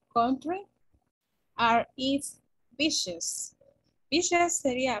our country are its beaches. Beaches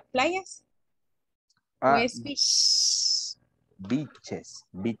sería playas. ¿O es beach? Beaches.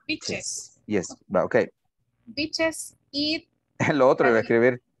 Yes, okay. Beaches y... Lo otro iba a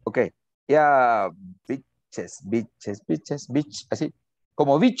escribir. Ok. Yeah, beach, así.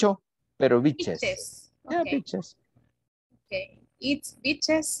 Como bicho, pero beaches. Okay. Yeah, beaches. Okay. It's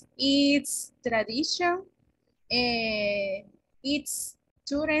beaches, it's tradition, it's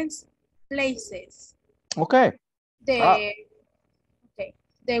tourist places. Okay.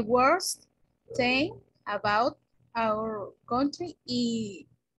 The worst thing about our country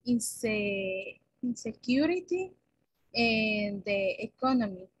is insecurity and the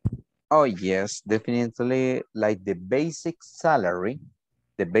economy. Oh, yes, definitely. Like the basic salary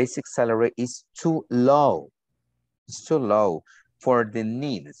is too low. It's too low for the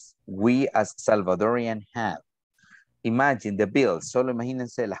needs we as Salvadorian have. Imagine the bills. Solo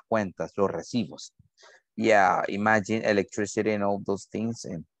imagínense las cuentas, los recibos. Yeah, imagine electricity and all those things.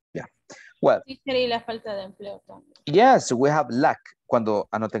 And yeah, well. Y la falta de empleo también. Yes, we have lack. Cuando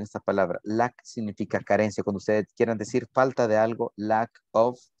anoten esta palabra, lack significa carencia. Cuando ustedes quieran decir falta de algo, lack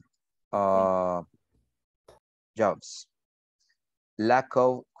of jobs. Lack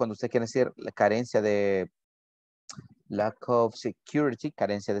of, cuando usted quiere decir la carencia de, lack of security,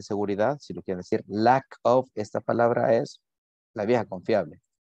 carencia de seguridad, si lo quieren decir, lack of, esta palabra es la vieja confiable.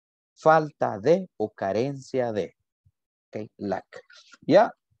 Falta de o carencia de. Okay, lack. Yeah,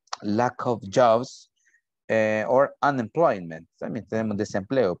 lack of jobs or unemployment. También tenemos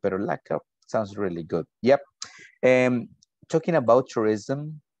desempleo, pero lack of sounds really good. Yep. Talking about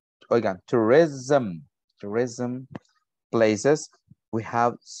tourism. Oigan, tourism places. We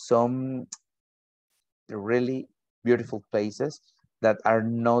have some really beautiful places that are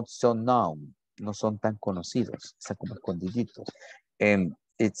not so known. No son tan conocidos. Están como escondiditos. And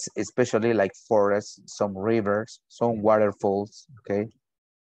it's especially like forests, some rivers, some waterfalls, okay?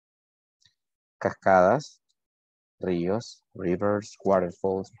 Cascadas, ríos, rivers,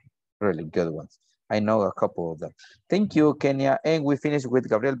 waterfalls, really good ones. I know a couple of them. Thank you, Kenya. And we finish with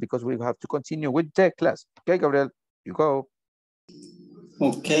Gabriel because we have to continue with the class. Okay, Gabriel, you go.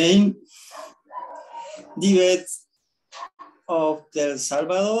 Okay. The best of El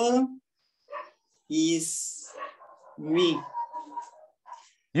Salvador is me.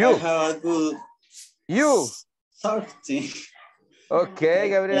 You. I have a good starting. Okay,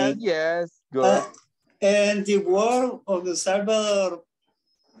 Gabriel, yes, good. And the word of El Salvador,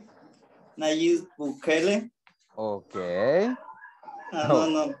 Nayib Bukele. Okay.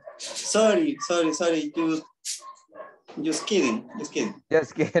 No. Sorry. Just kidding, just kidding.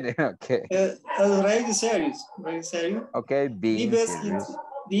 Just kidding, okay. Very serious, very serious. Okay, being serious.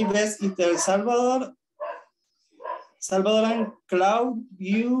 The best is El Salvador. Salvadoran cloud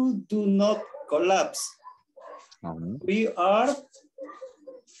view do not collapse. We are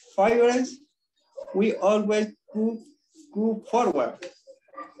fighters. We always go forward.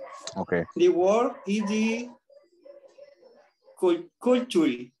 Okay. The world is the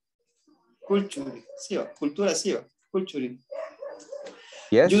culture. Cultura, culture.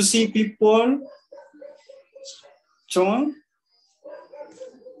 Yes. You see people thrown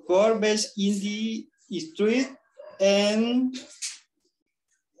garbage in the street and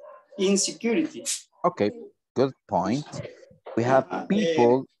insecurity. Okay, good point. We have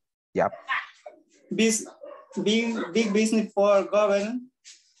people, yep. Big business for government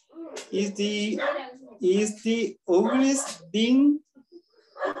is the ugliest thing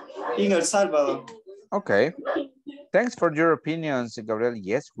in El Salvador. Okay, thanks for your opinions, Gabriel.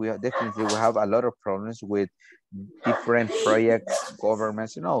 Yes, we have a lot of problems with different projects,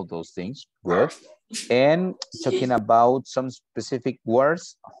 governments, and all those things. Good. And talking about some specific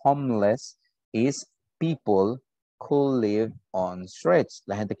words, homeless is people who live on streets,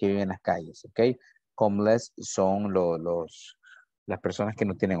 la gente que vive en las calles, okay? Homeless son las personas que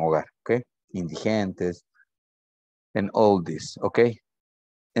no tienen hogar, okay? Indigentes, and all this, okay?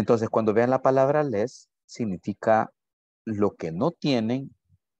 Entonces, cuando vean la palabra less, significa lo que no tienen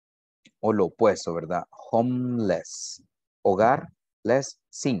o lo opuesto, ¿verdad? Homeless, hogar, less,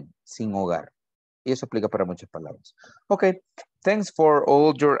 sin hogar. Y eso aplica para muchas palabras. Okay, thanks for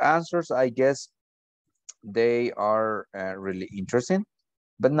all your answers. I guess they are really interesting.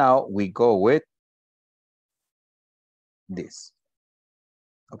 But now we go with this.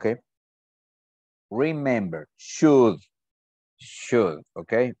 Okay. Remember, should,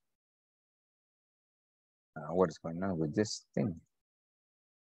 okay. What is going on with this thing?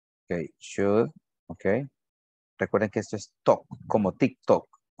 Okay, should, okay. Recuerden que esto es talk, como TikTok,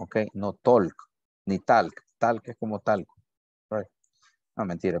 okay, no talk, ni talk. Talk es como talco, right? No,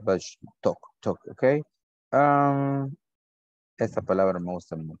 mentira, but talk, okay. Esta palabra me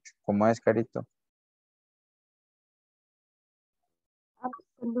gusta mucho. ¿Cómo es, Carito?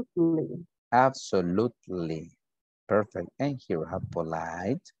 Absolutely. Absolutely. Perfect. And here we have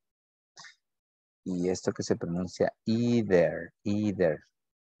polite. Y esto que se pronuncia either.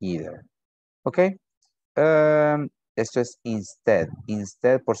 Ok. Esto es instead.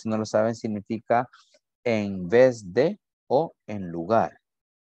 Instead, por si no lo saben, significa en vez de o en lugar.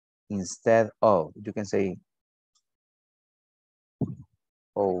 Instead of. You can say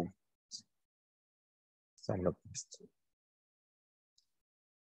oh.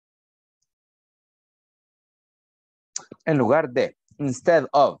 En lugar de. Instead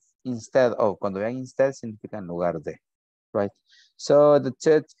of. Cuando vean instead, significa en lugar de. Right? So that's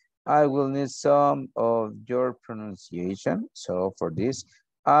it. I will need some of your pronunciation. So for this,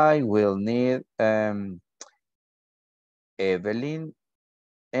 I will need Evelyn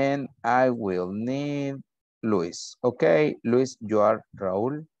and I will need Luis. Okay, Luis, you are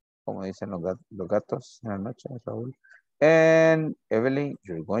Raúl. Como dicen los gatos en la noche, Raúl. And Evelyn,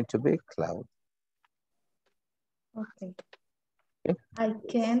 you're going to be Cloud. Okay. I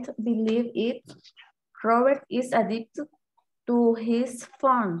can't believe it. Robert is addicted to his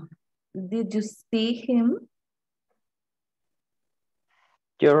phone. Did you see him?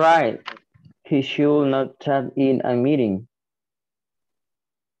 You're right. He should not chat in a meeting.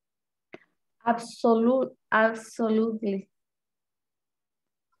 Absolutely.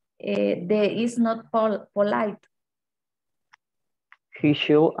 There is not polite. He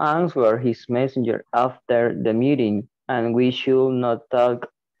should answer his messenger after the meeting, and we should not talk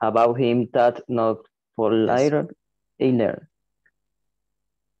about him. That's not polite either.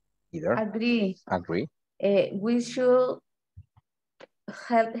 Agree. We should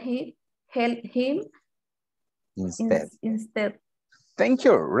help him instead. Thank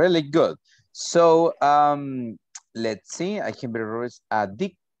you. Really good. So let's see. I can be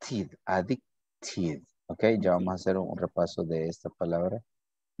addicted. Ok, ya vamos a hacer un repaso de esta palabra.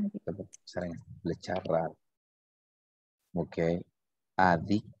 Flechar raro. Ok,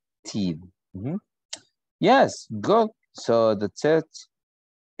 addicted. Yes, good. So that's it.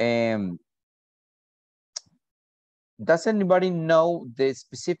 Does anybody know the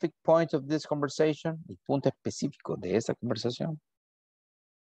specific point of this conversation? El punto específico de esta conversación.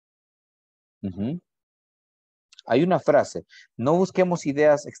 Hay una frase. No busquemos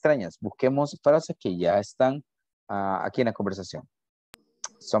ideas extrañas. Busquemos frases que ya están aquí en la conversación.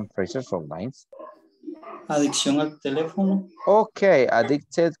 Some phrases or lines. Adicción al teléfono. Okay,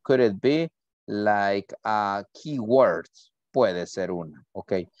 addicted, could it be? like keywords. Puede ser una,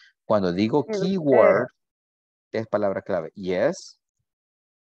 ok. Cuando digo keyword, es palabra clave. Yes.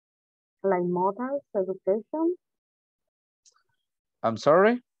 Like models, education. I'm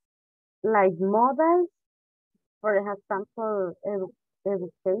sorry? Like models, for example,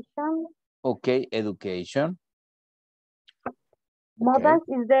 education. Okay, education. Models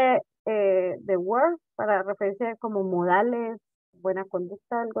is the word para referirse como modales, buena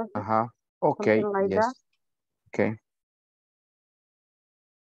conducta, algo así. Ajá. Okay, Something like yes. that. Okay.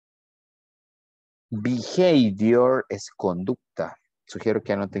 Behavior es conducta. Sugiero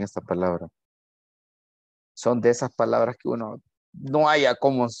que anoten esta palabra. Son de esas palabras que uno no haya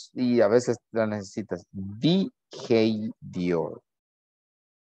como y a veces la necesitas. Behavior.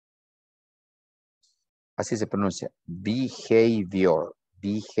 Así se pronuncia. Behavior.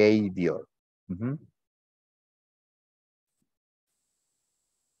 Behavior. Ujú.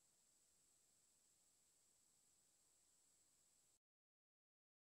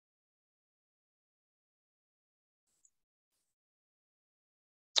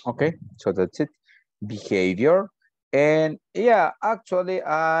 Okay, so that's it. Behavior. And yeah, actually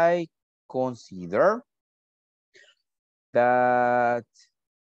I consider that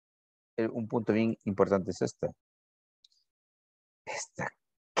un punto bien importante es este. Esta.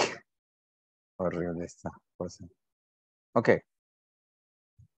 Horrible esta cosa. Okay.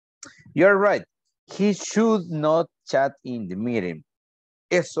 You're right. He should not chat in the meeting.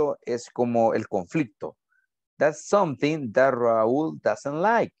 Eso es como el conflicto. That's something that Raúl doesn't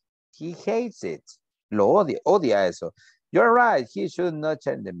like. He hates it. Lo odia eso. You're right. He should not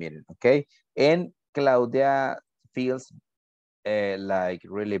chat in the meeting. Okay. And Claudia feels like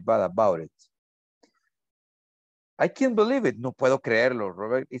really bad about it. I can't believe it. No puedo creerlo.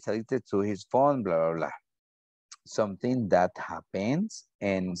 Robert is addicted to his phone, blah, blah, blah. Something that happens,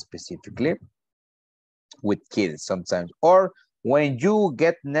 and specifically with kids sometimes. Or when you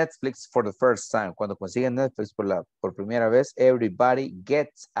get Netflix for the first time, cuando consiguen Netflix por primera vez, everybody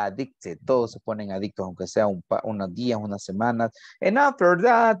gets addicted. Todos se ponen adictos, aunque sea unos días, unas semanas. And after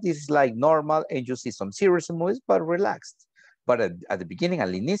that, it's like normal and you see some serious movies, but relaxed. But at the beginning,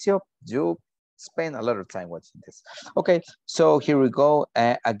 al inicio, you spend a lot of time watching this. Okay, so here we go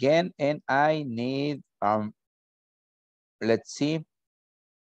again, and I need, let's see.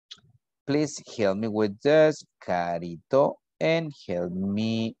 Please help me with this, Carito, and help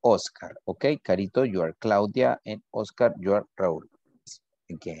me, Oscar. Okay, Carito, you are Claudia, and Oscar, you are Raúl.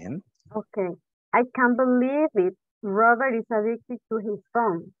 Again. Okay, I can't believe it. Robert is addicted to his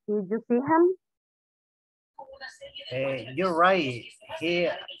phone. Did you see him? You're right. He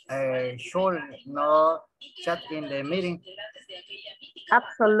should not chat in the meeting.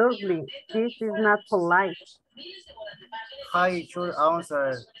 Absolutely. This is not polite. I should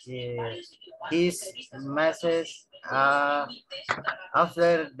answer his message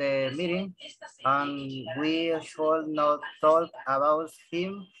after the meeting, and we should not talk about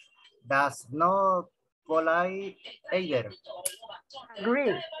him. That's not polite either.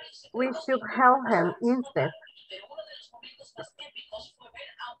 Agree. We should help him instead.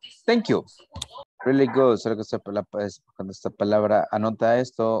 Thank you. Really good. Solo que cuando esta palabra, anota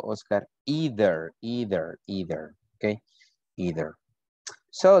esto, Oscar. Either. Okay, either.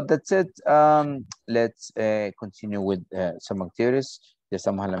 So that's it. Let's continue with some activities. Ya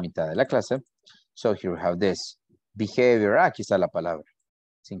estamos a la mitad de la clase. So here we have this. Behavior. Aquí está la palabra.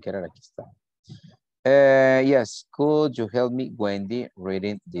 Sin querer, aquí está. Yes, could you help me, Wendy,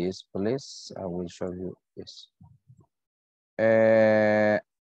 reading this, please? I will show you this.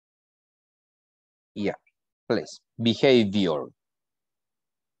 Yeah, please. Behavior.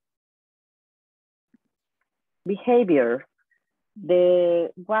 Behavior.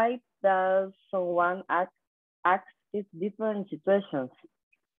 Why does someone act in different situations?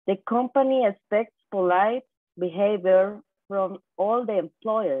 The company expects polite behavior from all the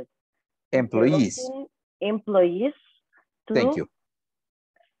employees. Employees. Thank you.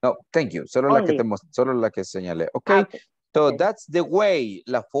 No, thank you. Solo la que señalé. Okay. So that's the way,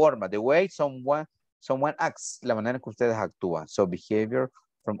 la forma, the way someone acts, la manera que ustedes actúan. So behavior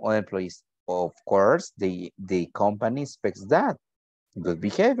from all employees. Of course, the company expects that. Good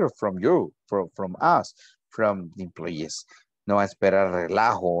behavior from you, from us, from the employees. No a esperar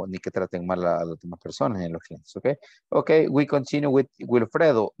relajo ni que traten mal a las demás personas ni a los clientes. Okay. Okay, we continue with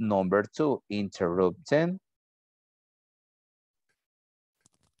Wilfredo. Number 2, interrupting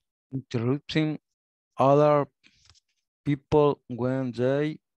other people when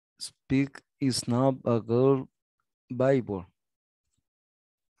they speak is not a good behavior.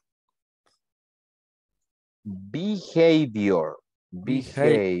 Behavior.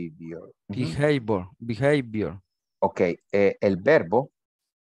 Behavior. Behavior. Ok, el verbo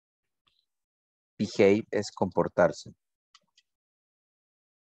behave es comportarse.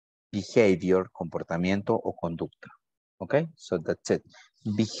 Behavior, comportamiento o conducta. Ok, so that's it.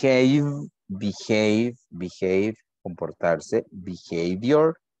 Behave, comportarse.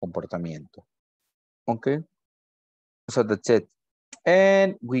 Behavior, comportamiento. Ok, so that's it.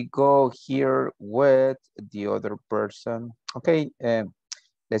 And we go here with the other person. Okay,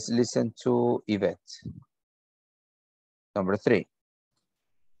 let's listen to Yvette. Number 3.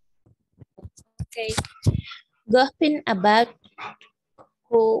 Okay. Gossiping about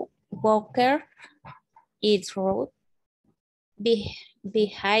who worker is rude.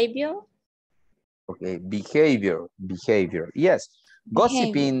 Behavior. Okay, behavior. Yes,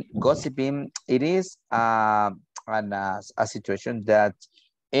 gossiping, it is a situation that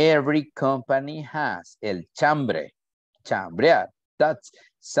every company has. El chambrear. That's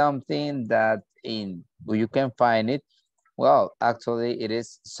something that you can find it. Well, actually, it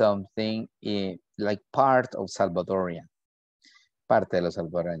is something like part of Salvadorian. Parte de los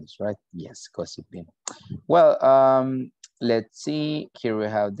salvadoreños, right? Yes, gossiping. Well, let's see. Here we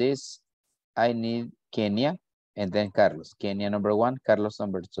have this. I need Kenya and then Carlos. Kenya number 1, Carlos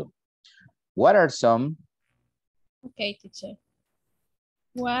number 2. What are some? Okay, teacher.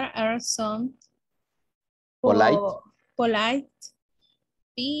 What are some polite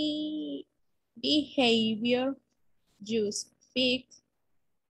behavior you expect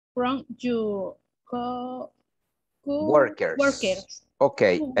from your workers?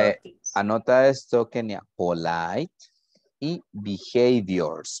 Okay, anota esto, Kenia. Polite y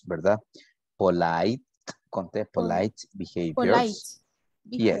behaviors, ¿verdad? Polite, conté polite behaviors. Polite.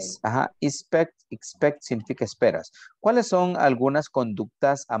 Yes, ajá. Expect significa esperas. ¿Cuáles son algunas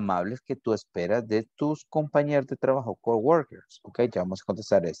conductas amables que tú esperas de tus compañeros de trabajo, coworkers? Ok, ya vamos a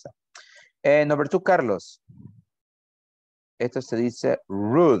contestar esta. Number 2, Carlos. Esto se dice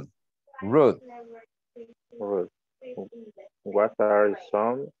rude. What are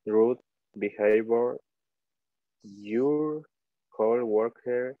some rude behavior your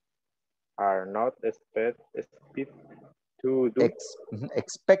co-workers are not expected to do?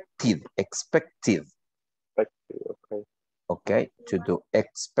 Expected. Okay. Okay, to do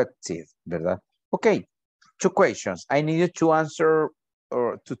expected, ¿verdad? Okay, 2 questions. I need you to answer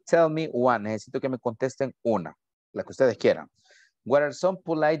or to tell me one. Necesito que me contesten una, la que ustedes quieran. What are some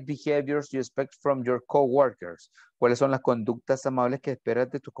polite behaviors you expect from your coworkers? ¿Cuáles son las conductas amables que esperas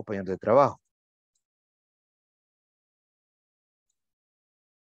de tus compañeros de trabajo?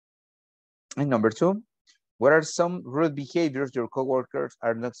 And number 2, what are some rude behaviors your coworkers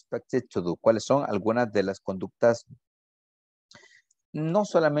are not expected to do? ¿Cuáles son algunas de las conductas no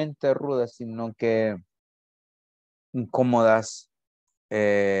solamente rudas, sino que incómodas,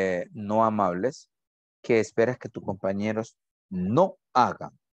 no amables, que esperas que tus compañeros no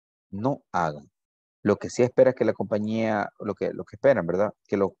hagan? Lo que sí esperas que la compañía, lo que esperan, ¿verdad?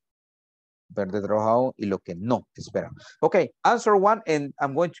 Que lo de trabajo y lo que no esperan. Okay, answer one and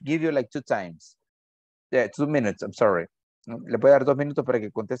I'm going to give you like 2 times. 2 minutes, I'm sorry. Le voy a dar 2 minutos para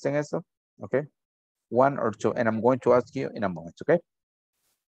que contesten esto. Okay, 1 or 2 and I'm going to ask you in a moment, okay?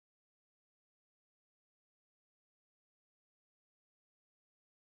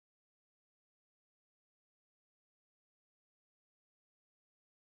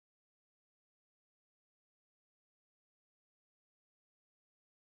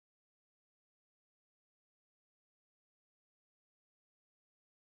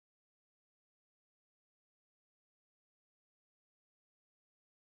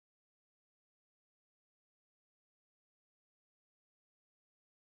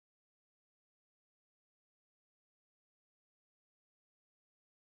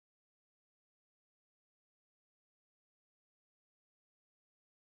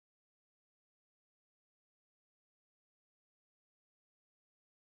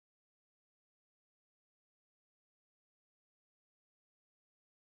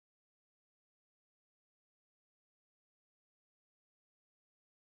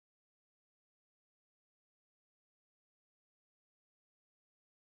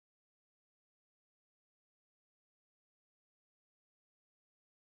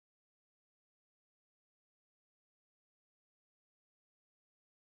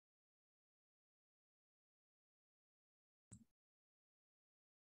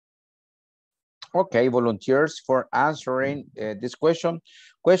 Okay, volunteers for answering this question.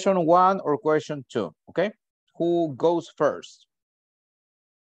 Question 1 or question 2, okay? Who goes first?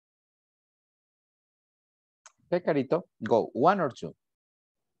 Okay, Carito, go. 1 or 2?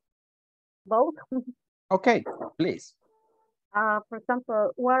 Both. Okay, please. For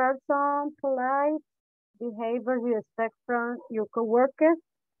example, what are some polite behaviors you expect from your coworkers?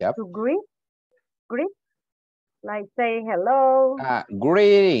 Yep. To greet, like say hello.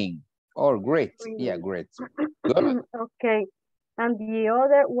 Greeting or great. Greeting. Yeah, great. Good. Okay. And the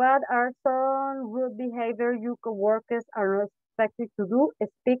other, what are some rude behavior your coworkers are not expected to do,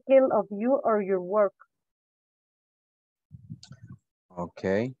 speaking of you or your work?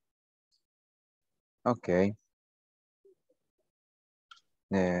 Okay. Okay.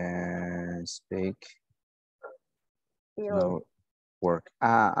 Speak. No work.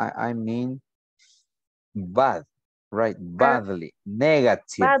 I mean bad, right? Badly,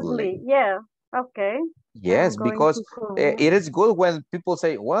 negatively. Badly, yeah. Okay. Yes, because it is good when people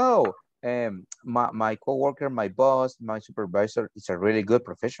say, wow, my coworker, my boss, my supervisor is a really good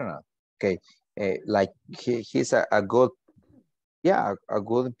professional. Okay. Like he's a good, yeah, a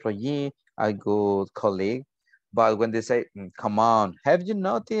good employee, a good colleague. But when they say, come on, have you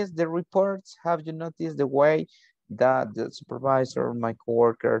noticed the reports? Have you noticed the way that the supervisor, my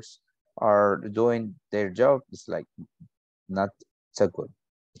coworkers are doing their job? It's like not so good.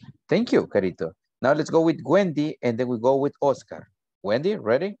 Thank you, Carito. Now let's go with Wendy and then we go with Oscar. Wendy,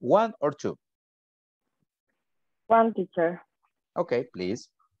 ready? 1 or 2? 1, teacher. Okay, please.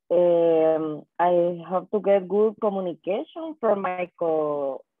 I have to get good communication from my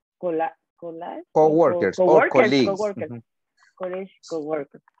coworkers or colleagues.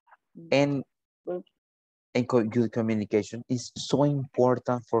 Coworkers. And good communication is so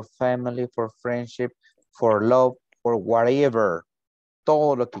important for family, for friendship, for love, for whatever.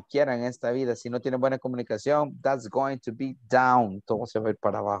 Todo lo que quieran en esta vida, si no tienen buena comunicación, that's going to be down. Todo se va a ir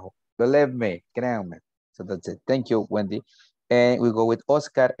para abajo. Believe me, créanme. So that's it. Thank you, Wendy. And we go with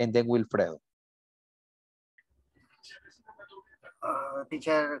Oscar and then Wilfredo.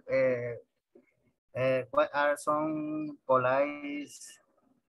 Teacher, what are some polite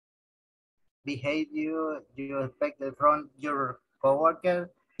behavior you expect from your coworker?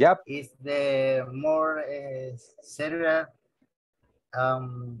 Yep. Is the more serious,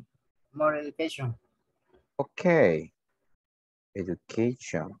 more education? Okay.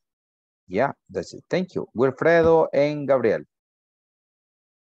 Education. Yeah, that's it. Thank you. Wilfredo and Gabriel.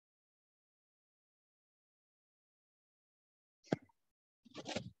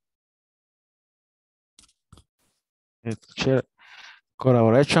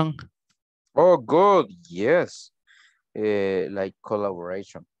 Collaboration. Oh, good. Yes. Like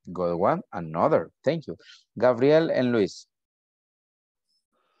collaboration. Good one. Another. Thank you. Gabriel and Luis.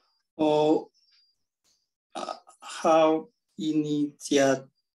 Oh, how initiative.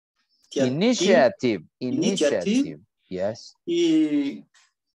 Yes.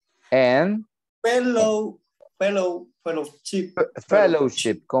 And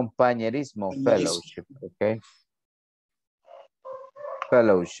fellowship, compañerismo, fellowship, okay.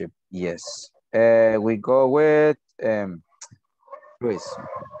 Fellowship, yes. We go with Luis.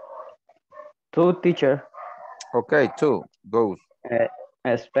 2, teacher. Okay, 2, goes.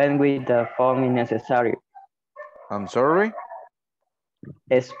 Spend with the phone if necessary. I'm sorry?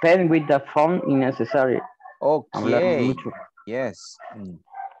 Spend with the phone if necessary. Okay, yes.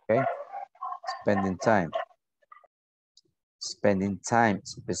 Okay, spending time. Spending time,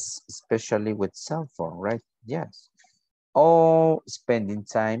 especially with cell phone, right? Yes. O spending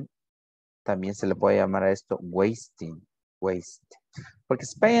time, también se le puede llamar a esto wasting, waste. Porque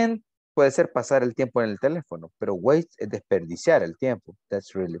spend puede ser pasar el tiempo en el teléfono, pero waste es desperdiciar el tiempo.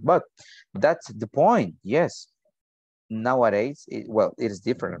 That's really, but that's the point, yes. Nowadays, it is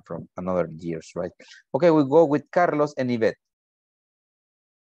different from another years, right? Okay, we go with Carlos and Yvette.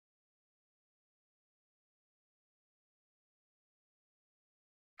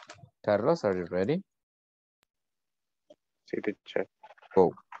 Carlos, are you ready? Sí, teacher.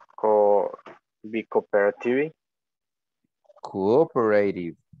 Go. Be cooperative.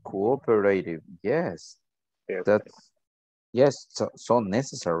 Cooperative, yes. That's, yes, so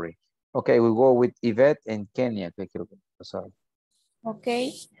necessary. Okay, we go with Yvette and Kenya.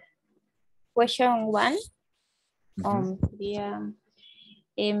 Okay. Question 1.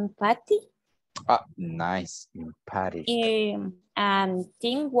 Empathy. Nice. Empathy. And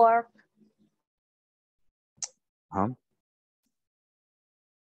teamwork.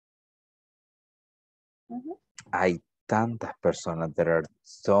 Hay tantas personas, there are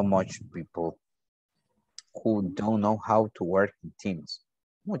so much people who don't know how to work in teams.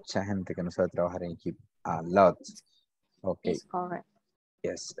 Mucha gente que no sabe trabajar en equipo. A lot. Okay. That's correct.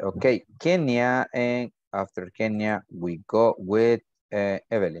 Yes. Okay. Kenya, and after Kenya, we go with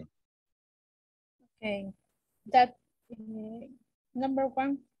Evelyn. Okay. That number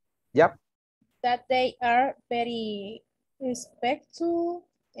 1. Yep. That they are very Respectful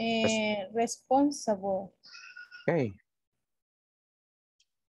and responsible. Okay.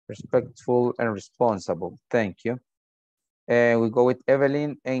 Respectful and responsible. Thank you. And we go with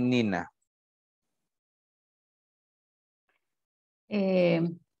Evelyn and Nina.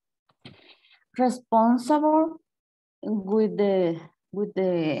 Responsible with the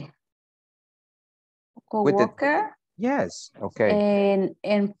co-worker. Yes, okay.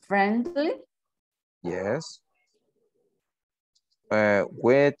 And friendly. Yes.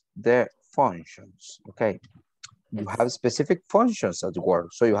 With the functions, okay. You have specific functions at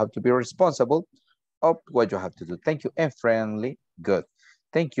work, so you have to be responsible of what you have to do. Thank you. And friendly, good.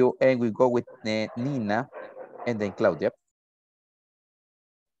 Thank you. And we go with Nina and then Claudia.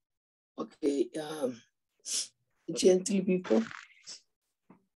 Okay, gentle people.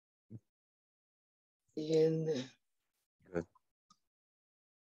 And good.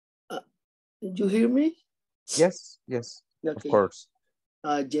 Did you hear me? Yes, yes, okay. Of course.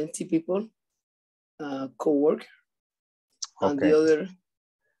 Gentle people, co-work, okay. And the other,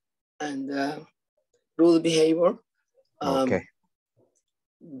 and rude behavior. Okay.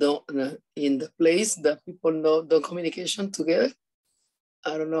 Don't in the place that people know the communication together.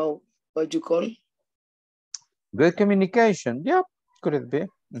 I don't know what you call. Good communication. Yeah, could it be?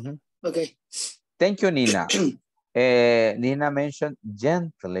 Mm-hmm. Okay. Thank you, Nina. Nina mentioned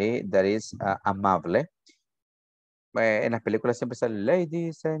gently, that is amable. En las películas siempre sale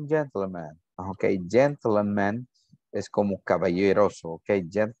ladies and gentlemen. Ok, gentleman es como caballeroso. Ok,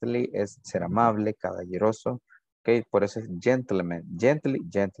 gently es ser amable, caballeroso. Ok, por eso es gentleman. Gently,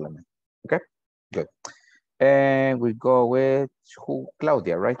 gentleman. Ok, good. And we go with who?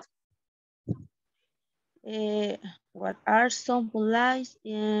 Claudia, right? What are some polite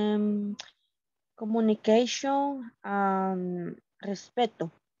communication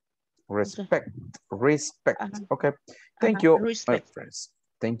respeto? Respect. Okay. Thank you, my friends.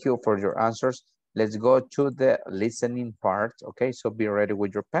 Thank you for your answers. Let's go to the listening part. Okay, so be ready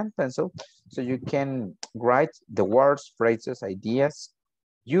with your pen, pencil, so you can write the words, phrases, ideas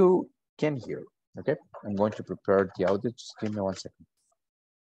you can hear. Okay, I'm going to prepare the audio. Just give me 1 second.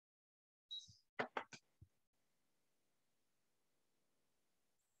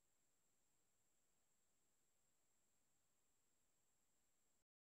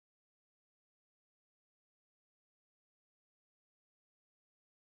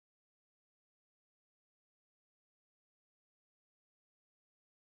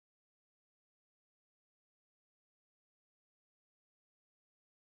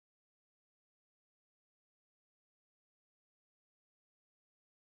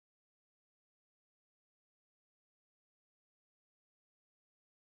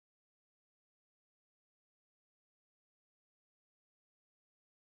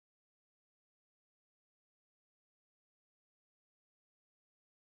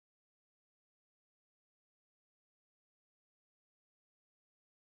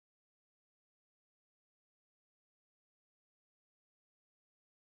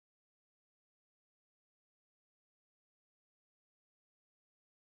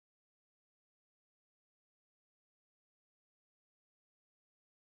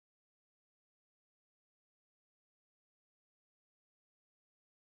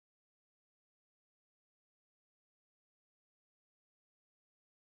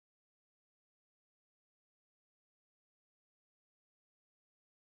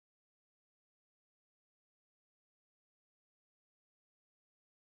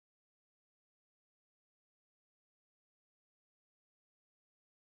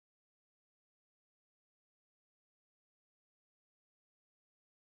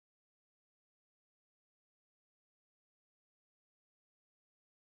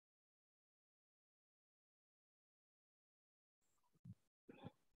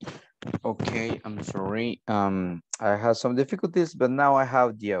 Okay, I'm sorry. I have some difficulties, but now I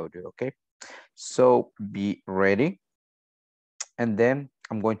have the audio, okay? So be ready. And then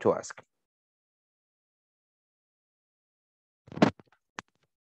I'm going to ask.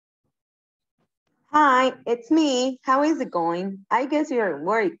 Hi, it's me. How is it going? I guess you're at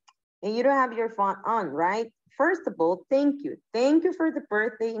work and you don't have your phone on, right? First of all, thank you. Thank you for the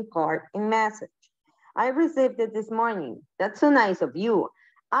birthday card and message. I received it this morning. That's so nice of you.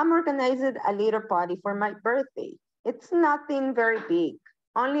 I'm organizing a little party for my birthday. It's nothing very big,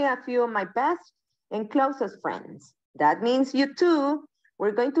 only a few of my best and closest friends. That means you too.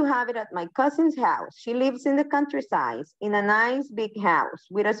 We're going to have it at my cousin's house. She lives in the countryside in a nice big house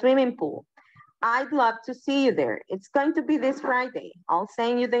with a swimming pool. I'd love to see you there. It's going to be this Friday. I'll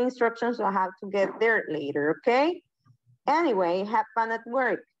send you the instructions on how to get there later, okay? Anyway, have fun at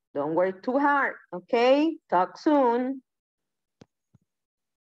work. Don't work too hard, okay? Talk soon.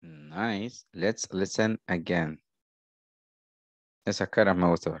 Nice. Let's listen again. Esas caras me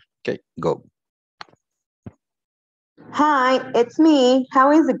gusta ver. Okay, go. Hi, it's me.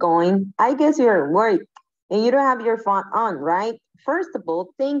 How is it going? I guess you're at work and you don't have your phone on, right? First of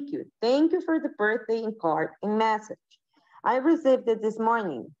all, thank you. Thank you for the birthday card and message. I received it this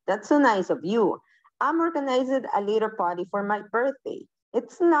morning. That's so nice of you. I'm organizing a little party for my birthday.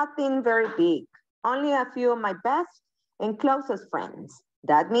 It's nothing very big, only a few of my best and closest friends.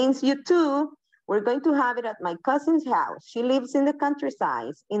 That means you too. We're going to have it at my cousin's house. She lives in the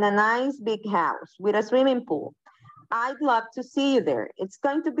countryside in a nice big house with a swimming pool. I'd love to see you there. It's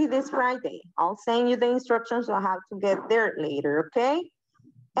going to be this Friday. I'll send you the instructions on how to get there later, okay?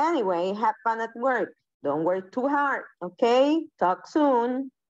 Anyway, have fun at work. Don't work too hard, okay? Talk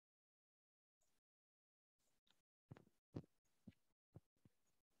soon.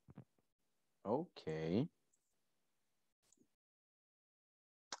 Ok.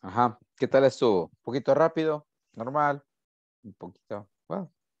 Ajá. ¿Qué tal estuvo? ¿Un poquito rápido? ¿Normal? Un poquito.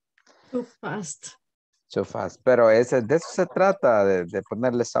 Well. Too fast. Too fast. Pero de eso se trata, de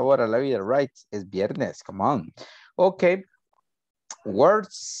ponerle sabor a la vida, right? Es viernes, come on. Ok.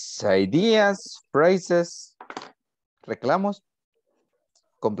 Words, ideas, phrases, reclamos,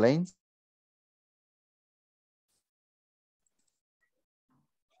 complaints.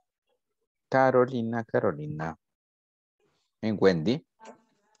 Carolina. And Wendy.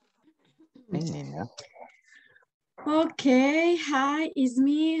 And Nina. Okay, hi, it's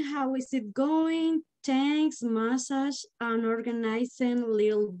me. How is it going? Thanks, massage and organizing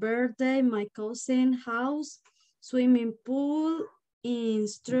little birthday, my cousin house, swimming pool,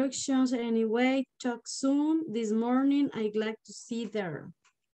 instructions anyway, talk soon. This morning, I'd like to see there.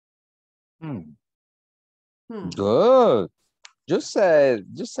 Good. You said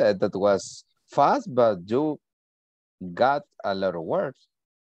that was fast, but you got a lot of words.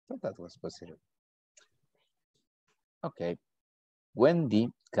 So that was positive. Okay. Wendy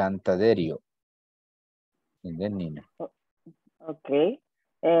Cantaderio. And then Nina. Okay.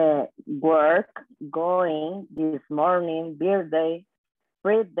 Work, going, this morning, birthday,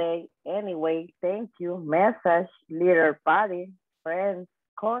 free day, anyway, thank you, message, little party, friends,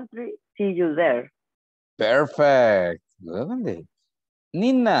 country, see you there. Perfect. Good, Wendy.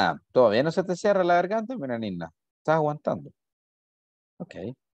 Nina, ¿todavía no se te cierra la garganta? Mira, Nina, estás aguantando.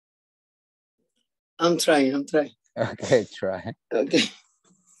 Okay. I'm trying. Okay, try. Okay.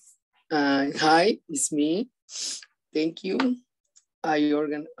 Hi, it's me. Thank you. I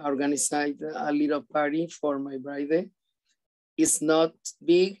organized a little party for my birthday. It's not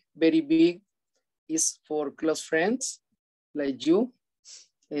big, very big. It's for close friends like you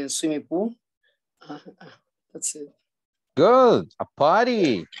and swimming pool. That's it. Good. A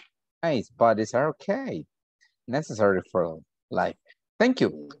party. Nice. Parties are okay. Necessary for life. Thank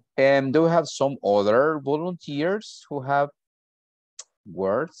you. And do we have some other volunteers who have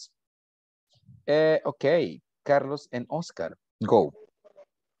words? Okay. Carlos and Oscar. Go.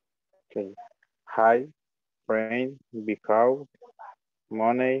 Okay. Hi, friend, big house,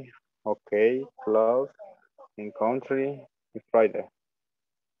 money, okay, clothes, in country, Friday.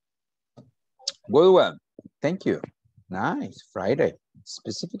 Good one. Thank you. Nice. Friday.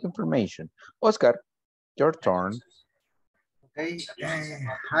 Specific information. Oscar, your turn. Okay.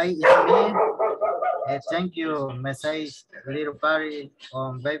 Hi, it's me. Thank you. Message, little party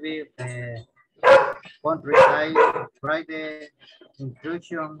on baby, countryside, Friday,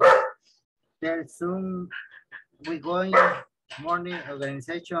 instruction. Tell soon we going, morning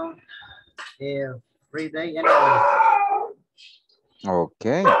organization, free day anyway.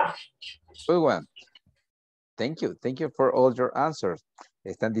 Okay. Good one. Thank you. Thank you for all your answers.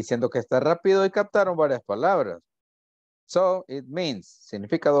 Están diciendo que está rápido y captaron varias palabras. So, it means,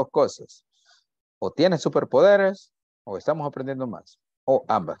 significa dos cosas. O tiene superpoderes o estamos aprendiendo más. O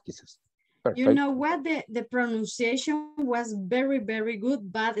ambas, quizás. Perfect. You know what? The pronunciation was very, very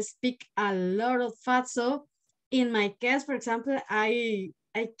good, but speak a lot of fast. So, in my case, for example, I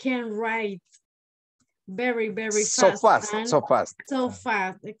can write very, very fast. So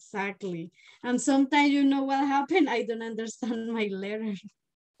fast, exactly. And sometimes, you know what happened? I don't understand my letter.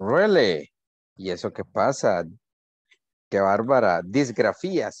 Really? ¿Y eso qué pasa? Qué bárbara.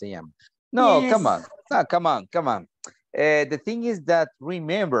 Disgrafía se llama. No, yes. Come on. No, come on. The thing is that,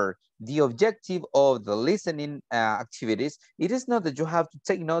 remember, the objective of the listening activities, it is not that you have to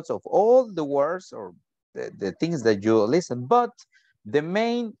take notes of all the words or the things that you listen, but the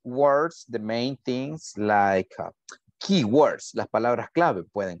main words, the main things like keywords, las palabras clave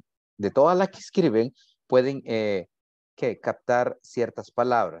pueden, de todas las que escriben, pueden captar ciertas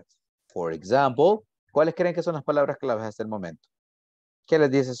palabras. For example, ¿cuáles creen que son las palabras claves hasta el momento? ¿Qué les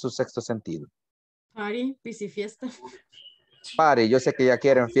dice su sexto sentido? Party, fiesta. Party, yo sé que ya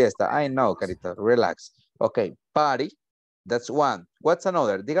quieren fiesta. I know, carita, relax. Okay, party, that's one. What's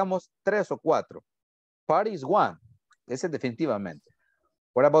another? Digamos 3 o 4. Party is one. Ese definitivamente.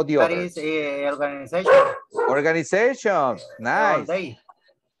 What about the That others? is organization. Organization, All nice. day.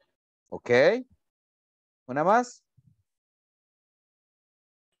 Okay. ¿Una más?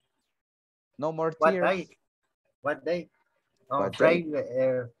 No more What tears. day? What day? On What day?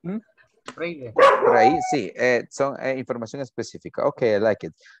 Friday. Friday. Por ahí, sí, son información específica. Okay, I like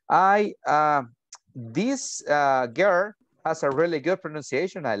it. This girl has a really good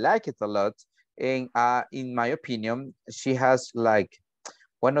pronunciation. I like it a lot. And in my opinion, she has like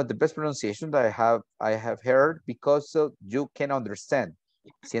one of the best pronunciations that I have heard because you can understand.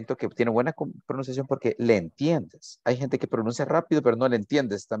 Siento que tiene buena pronunciación porque le entiendes. Hay gente que pronuncia rápido, pero no le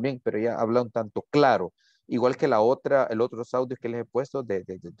entiendes también, pero ella habla un tanto claro. Igual que el otros audios que les he puesto de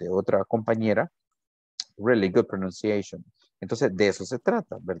otra compañera. Really good pronunciation. Entonces, de eso se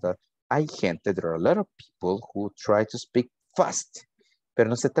trata, ¿verdad? Hay gente, there are a lot of people who try to speak fast, pero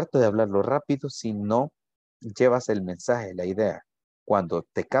no se trata de hablarlo rápido, sino llevas el mensaje, la idea. Cuando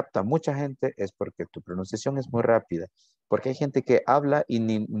te capta mucha gente es porque tu pronunciación es muy rápida, porque hay gente que habla y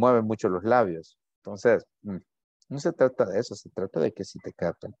ni mueve mucho los labios. Entonces, no se trata de eso, se trata de que sí te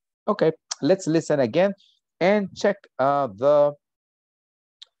captan. Okay, let's listen again and check the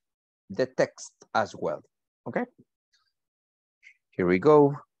text as well. Okay, here we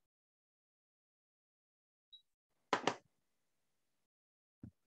go.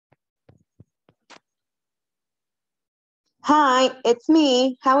 Hi, it's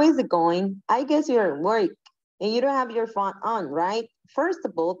me. How is it going? I guess you're at work and you don't have your phone on, right? First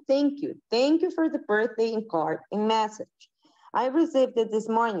of all, thank you. Thank you for the birthday card and message. I received it this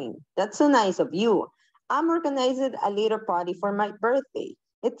morning. That's so nice of you. I'm organizing a little party for my birthday.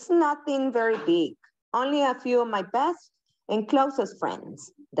 It's nothing very big, only a few of my best and closest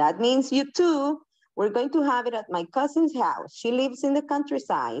friends. That means you too. We're going to have it at my cousin's house. She lives in the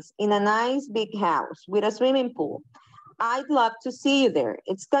countryside in a nice big house with a swimming pool. I'd love to see you there.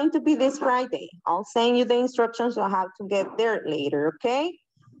 It's going to be this Friday. I'll send you the instructions on how to get there later, okay?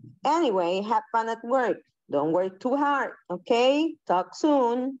 Anyway, have fun at work. Don't work too hard, okay? Talk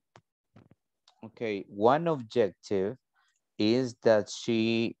soon. Okay, one objective is that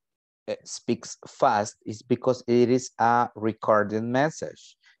she speaks fast is because it is a recorded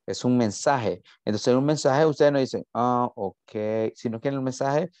message. Es un mensaje. Entonces, en un mensaje ustedes no dicen, ok, sino que en el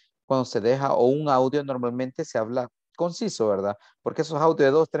mensaje, cuando se deja o un audio, normalmente se habla conciso, ¿verdad? Porque esos audios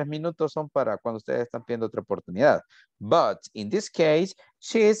de 2, 3 minutos son para cuando ustedes están pidiendo otra oportunidad. But in this case,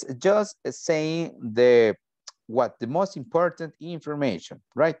 she's just saying the most important information,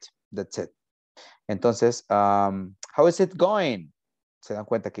 right? That's it. Entonces, how is it going? Se dan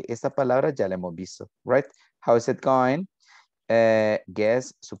cuenta que esta palabra ya la hemos visto, right? How is it going?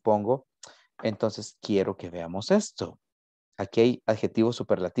 Guess, supongo. Entonces, quiero que veamos esto. Aquí hay adjetivos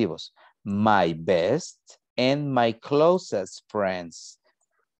superlativos. My best and my closest friends.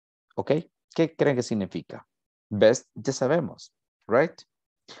 ¿Ok? ¿Qué creen que significa? Best, ya sabemos, right?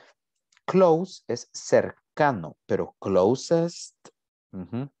 Close es cercano, pero closest,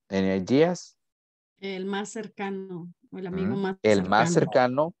 any ideas? El más cercano, o el amigo más el cercano. más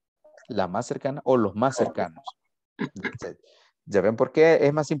cercano, la más cercana o los más cercanos. Ya ven por qué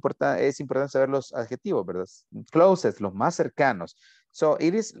es importante saber los adjetivos, ¿verdad? Closest, los más cercanos. So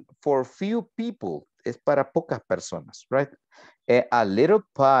it is for few people. Es para pocas personas, right? A little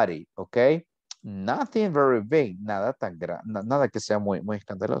party, okay? Nothing very big, nada tan grande, nada que sea muy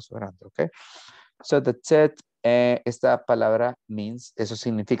escandaloso, grande, okay? So that's it. Esta palabra means, eso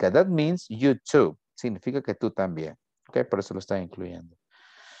significa, that means you too. Significa que tú también, okay? Por eso lo está incluyendo.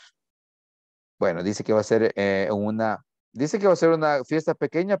 Bueno, dice que va a ser una fiesta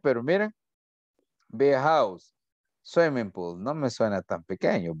pequeña, pero miren, big house, swimming pool, no me suena tan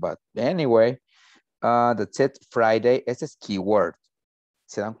pequeño, but anyway, that's it, Friday, ese es keyword.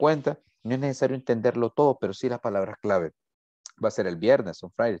 ¿Se dan cuenta? No es necesario entenderlo todo, pero sí las palabras clave. Va a ser el viernes,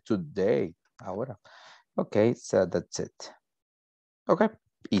 on Friday, today, ahora. Ok, so that's it. Ok,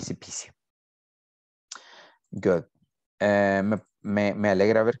 easy peasy. Good. Me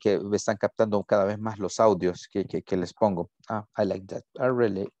alegra ver que me están captando cada vez más los audios que les pongo. I like that.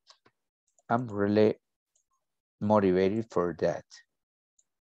 I'm really motivated for that.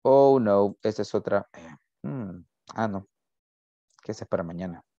 Oh, no. Esta es otra. No. Que esa es para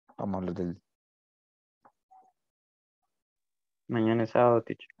mañana. Vamos a hablar del... Mañana es sábado,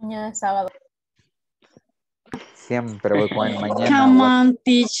 teacher. Mañana es sábado. Siempre voy con el mañana. Come on,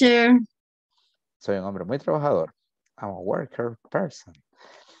 teacher. Soy un hombre muy trabajador. I'm a worker person.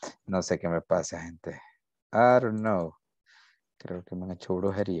 No sé qué me pasa, gente. I don't know. Creo que me han hecho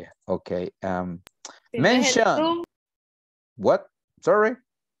brujería. Okay. Si no es el Mention. Zoom, What? Sorry.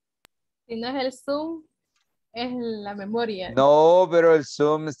 si no es el Zoom, es la memoria. No, pero el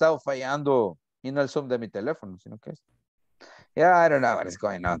Zoom estaba fallando. Y no el Zoom de mi teléfono, sino que es. Yeah, I don't know what is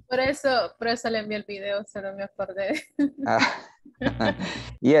going on. Por eso le envié el video, solo me acordé.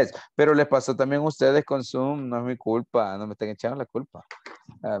 Yes, pero les pasó también a ustedes con Zoom, no es mi culpa, no me estén echando la culpa.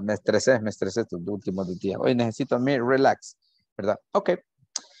 Me estresé estos últimos 2 días. Hoy necesito a mí relax, ¿verdad? Ok.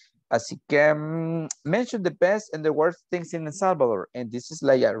 Así que mention the best and the worst things in El Salvador. And this is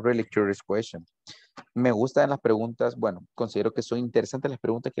like a really curious question. Me gustan las preguntas, bueno, considero que son interesantes las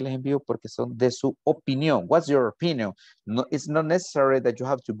preguntas que les envío porque son de su opinión. What's your opinion? No, it's not necessary that you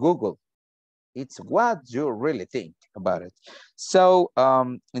have to Google. It's what you really think about it. So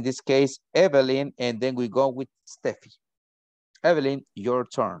in this case, Evelyn, and then we go with Steffi. Evelyn, your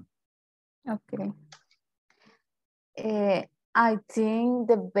turn. Okay. I think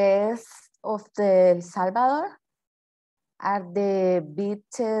the best of the El Salvador are the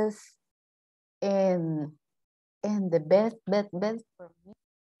beaches and the best for me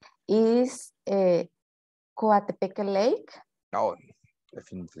is Coatepeque Lake. Oh,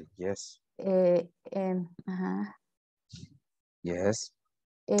 definitely, yes. And Yes.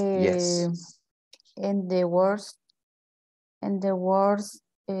 Yes. And the worst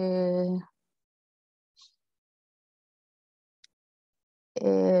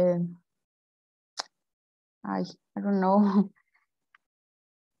I don't know.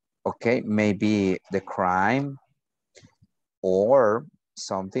 Okay, maybe the crime or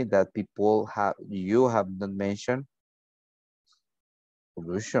something that you have not mentioned.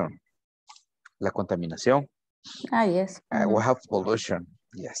 Pollution. La contaminación. Yes. We have pollution.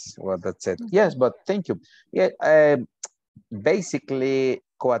 Yes, well, that's it. Yes, but thank you. Yeah, basically,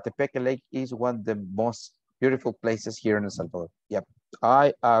 Coatepeque Lake is one of the most beautiful places here in El Salvador. Yep,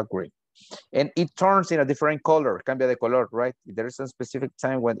 I agree. And it turns in a different color, cambia de color, right? There is a specific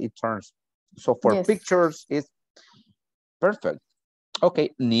time when it turns. So for pictures, it's perfect.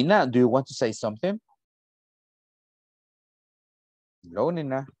 Okay, Nina, do you want to say something? Hello,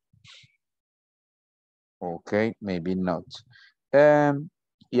 Nina. Okay, maybe not.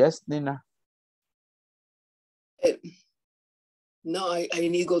 Yes, Nina. No, I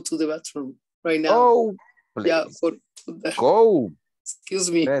need to go to the bathroom right now. Oh, please. Yeah, go.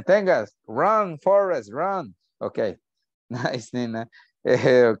 Excuse me. Tengas, run, Forrest, run. Okay, nice, Nina.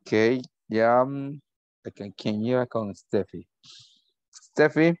 Okay, yeah. Okay, can you con Steffi?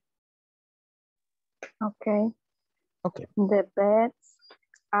 Steffi? Okay. Okay. The best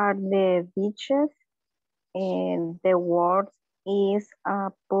are the beaches and the worst is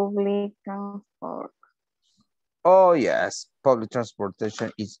public transport. Oh, yes. Public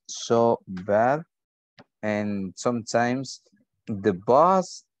transportation is so bad. And sometimes the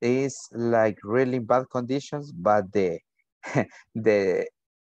bus is like really bad conditions, but the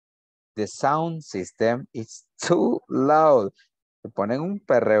sound system is too loud. Se ponen un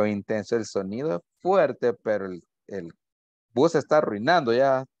perreo intenso, el sonido es fuerte, pero el bus está arruinando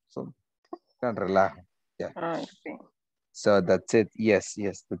ya. Son tan relajo. Yeah. Sí. So that's it. Yes,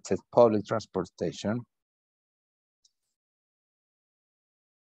 that's it. Public transportation.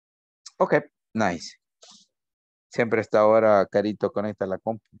 Okay, nice. Siempre está ahora Carito conecta la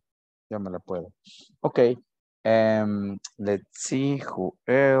compu. Ya me la puedo. Okay. Let's see who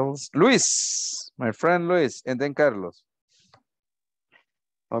else. Luis, my friend Luis, and then Carlos.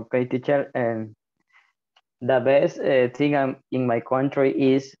 Okay, teacher. The best thing in my country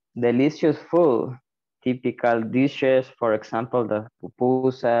is delicious food. Typical dishes, for example, the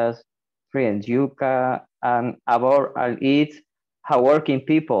pupusas, free and yuca, and above all, it's hardworking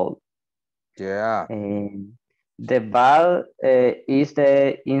people. Yeah. The bad is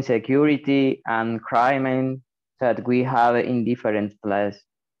the insecurity and crime that we have in different places.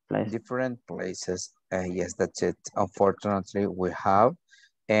 Different places. Yes, that's it. Unfortunately, we have.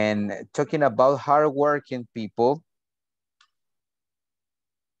 And talking about hardworking people,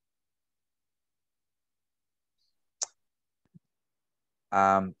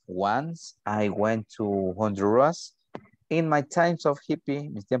 once I went to Honduras in my times of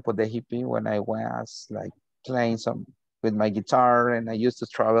hippie, mis tiempos de hippie, when I was like playing some with my guitar and I used to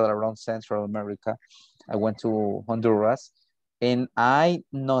travel around Central America. I went to Honduras and I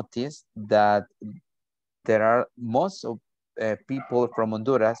noticed that there are most of people from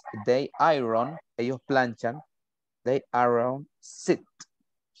Honduras, they iron, ellos planchan, they iron sit,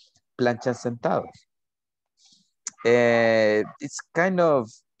 planchan sentados. It's kind of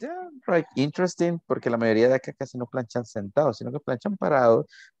yeah, right, interesting, porque la mayoría de acá casi no planchan sentados, sino que planchan parados,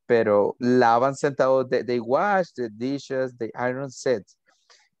 pero lavan sentados. They wash the dishes, they iron sets.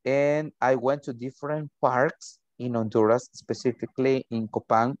 And I went to different parks in Honduras, specifically in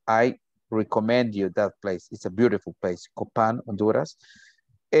Copan. I recommend you that place. It's a beautiful place, Copan, Honduras.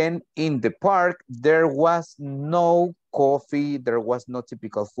 And in the park, there was no coffee, there was no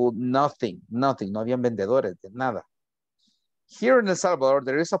typical food, nothing. No habían vendedores de nada. Here in El Salvador,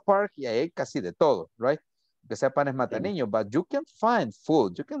 there is a park y hay casi de todo, right? Que sea panes mata niños, but you can find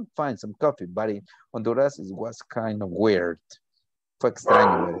food, you can find some coffee, but in Honduras it was kind of weird. Fue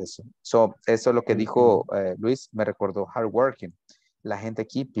extraño ver eso. So, eso es lo que dijo Luis, me recordó hardworking. La gente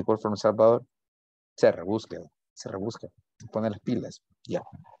aquí, people from El Salvador, se rebusca, se pone las pilas. Yeah.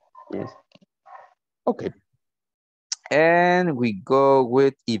 Yes. Okay. And we go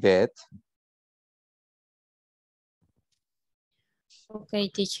with Yvette. Okay,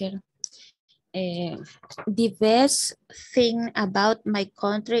 teacher. The best thing about my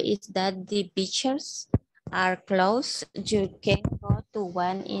country is that the beaches are close. You can go to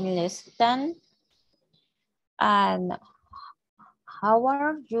one in less than an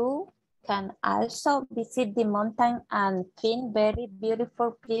hour. You can also visit the mountain and find very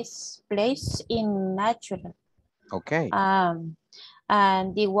beautiful place in nature. Okay.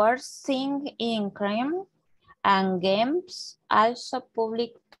 And the worst thing in crime and games, also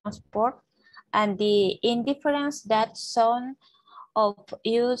public transport, and the indifference that some of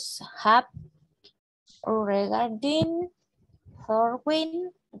us have regarding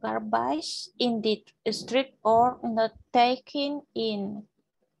throwing garbage in the street or not taking it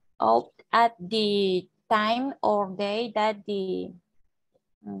out at the time or day that the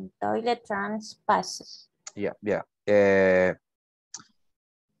toilet trans passes. Yeah.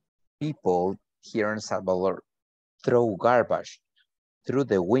 People here in El Salvador throw garbage through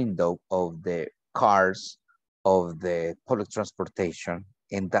the window of the cars, of the public transportation,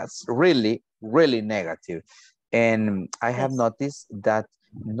 and that's really, really negative. And I have noticed that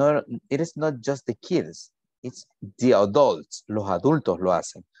it is not just the kids, it's the adults, los adultos lo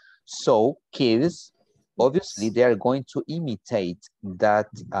hacen. So kids, obviously, they are going to imitate that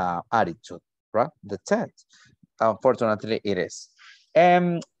attitude, right? That's it. Unfortunately, it is.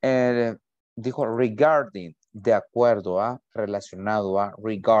 Dijo regarding, de acuerdo a, relacionado a,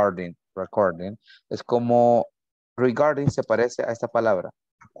 regarding, recording. Es como, regarding se parece a esta palabra,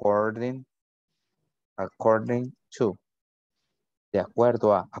 according to. De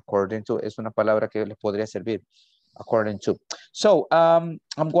acuerdo a, according to, es una palabra que les podría servir. According to. So, I'm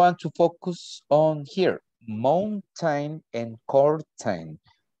going to focus on here. Mountain and curtain.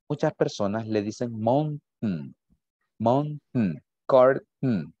 Muchas personas le dicen mountain. Mountain.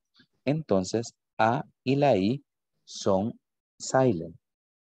 Curtain. Entonces, A y la I son silent.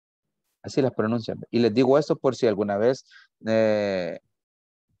 Así las pronuncian. Y les digo esto por si alguna vez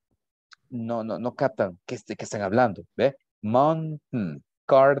no captan que están hablando. ¿Ve? Mountain,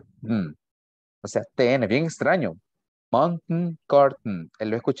 curtain. O sea, TN, bien extraño. Mountain, curtain.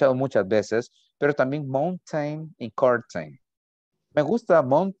 Lo he escuchado muchas veces, pero también mountain y curtain. Me gusta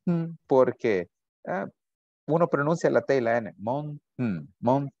mountain porque uno pronuncia la T y la N. Mountain,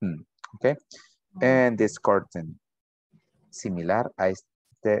 mountain. ¿Ok? And this curtain. Similar a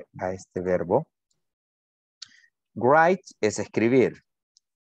este verbo. Write es escribir.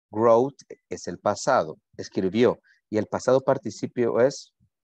 Wrote es el pasado. Escribió. Y el pasado participio es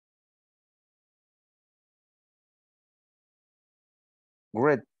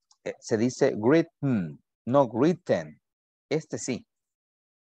Grit, se dice written, no written. Este sí.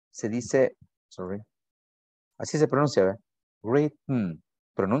 Se dice, sorry. Así se pronuncia, ¿ve? Written.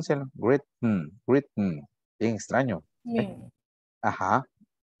 Pronúncialo. Written, written. Bien extraño. Ajá.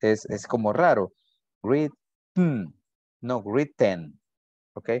 Es como raro. Written, no written.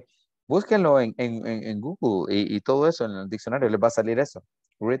 ¿Ok? Búsquenlo en Google y todo eso, en el diccionario les va a salir eso.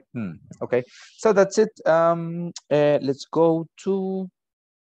 Written. ¿Ok? So that's it. Let's go to...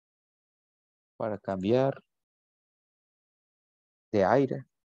 Para cambiar de aire,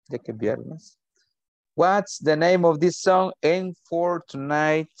 de que viernes. What's the name of this song? And for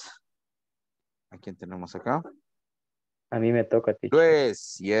tonight. ¿A quién tenemos acá? A mí me toca, teacher.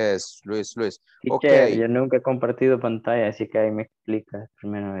 Luis, yes, Luis. Teacher, Okay. yo nunca he compartido pantalla, así que ahí me explica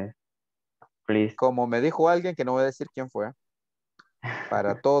primera vez. Please. Como me dijo alguien que no voy a decir quién fue.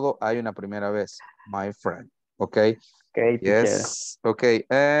 Para todo hay una primera vez, my friend. Okay. Okay, yes. Okay.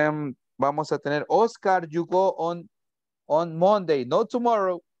 Vamos a tener Oscar, you go on Monday, not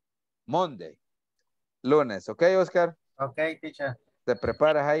tomorrow. Monday. Lunes, okay, Oscar? Okay, teacher. Te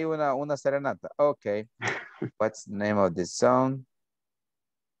preparas ahí una serenata. Okay. What's the name of this song?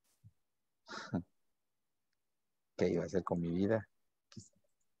 ¿Qué iba a hacer con mi vida?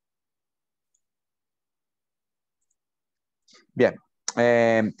 Bien.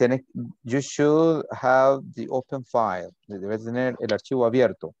 You should have the open file. Debes tener el archivo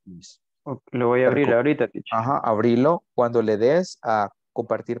abierto. Lo voy a abrir ahorita, teacher. Ajá, abrilo. Cuando le des a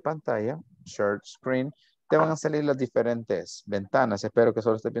compartir pantalla, share screen, te van a salir las diferentes ventanas. Espero que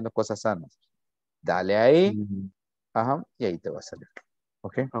solo estés viendo cosas sanas. Dale ahí. Ajá, y ahí te va a salir.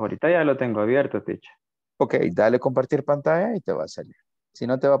 Ok. Ahorita ya lo tengo abierto, teacher. Ok, dale compartir pantalla y te va a salir. Si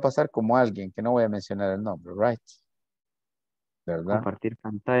no, te va a pasar como alguien que no voy a mencionar el nombre, right? ¿Verdad? Compartir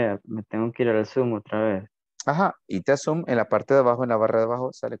pantalla. Me tengo que ir al Zoom otra vez. Ajá, y te zoom en la parte de abajo, en la barra de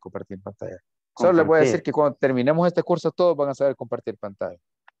abajo, sale compartir pantalla. Solo les voy a decir que cuando terminemos este curso, todos van a saber compartir pantalla.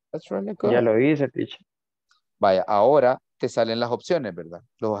 That's really good. Ya lo hice, teacher. Vaya, ahora te salen las opciones, ¿verdad?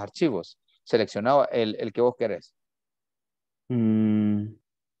 Los archivos. Seleccionado el que vos querés.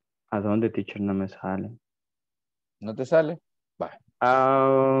 ¿A dónde, teacher? No me sale. ¿No te sale? Vaya.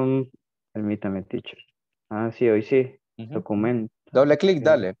 Permítame, teacher. Sí, hoy sí. Documento. Doble clic,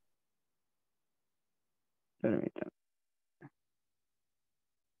 dale. Permítame.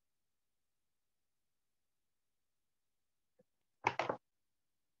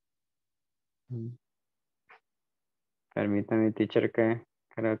 Permítame, teacher, que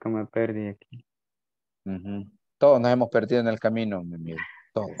creo que me perdí aquí. Todos nos hemos perdido en el camino, mi amigo.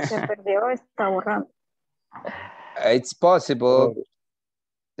 Todos. Se perdió, está borrado. It's possible.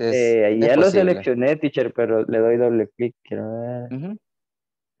 Ahí ya lo seleccioné, teacher, pero le doy doble clic. Quiero ver.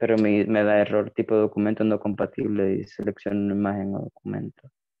 Pero me da error tipo documento no compatible y selecciono una imagen o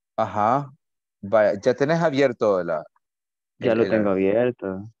documento. Ajá. Vaya, ya tenés abierto Ya lo tengo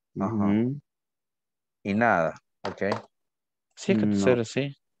abierto. Ajá. Y nada, ok. Sí, que No. ser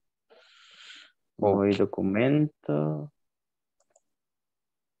así. Voy documento.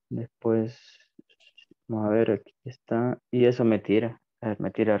 Después, vamos a ver, aquí está. Y eso me tira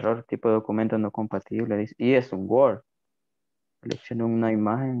error, tipo de documento no compatible. Dice. Y es un Word. Selecciono una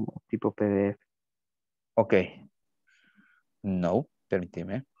imagen o tipo PDF. Ok. No,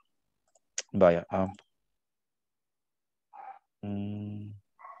 permíteme. Vaya.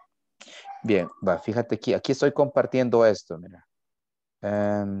 Bien, va, fíjate aquí estoy compartiendo esto, mira.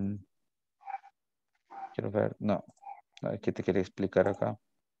 Quiero ver, no, ¿qué te quería explicar acá?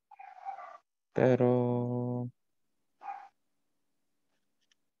 Pero...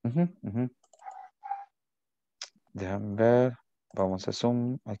 Déjame ver, vamos a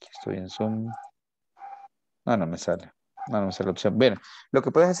Zoom, aquí estoy en Zoom. No me sale, no me sale la opción. Bien, lo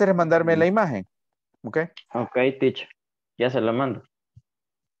que puedes hacer es mandarme la imagen, ¿ok? Ok, teacher, ya se la mando.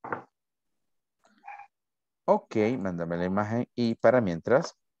 Ok, mándame la imagen y para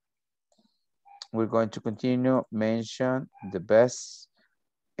mientras, we're going to continue mention the best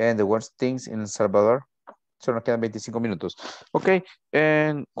and the worst things in El Salvador. Solo nos quedan 25 minutos. Ok,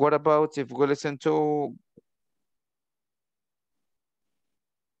 and what about if we listen to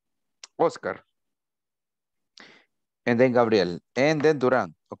Oscar? And then Gabriel, and then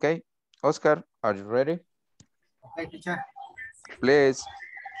Duran, okay? Oscar, are you ready? Okay, teacher. Please.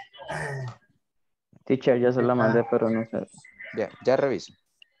 Teacher, ya se la mandé, pero no sé. Ya reviso.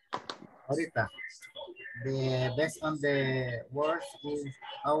 Ahorita. The best on the worst is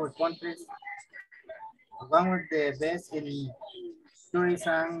our country. One of the best in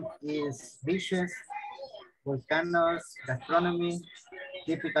tourism is beaches, volcanoes, gastronomy,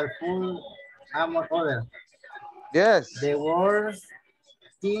 typical food, among others. Yes. The worst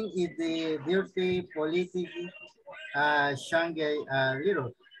thing is the dirty politics, Shanghai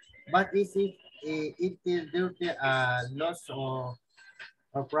little. But is it is dirty loss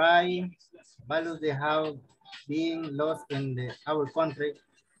of pride, values they have being lost in our country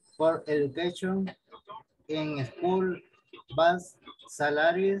for education, in school, bus,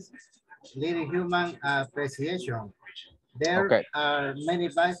 salaries, little human appreciation. There are many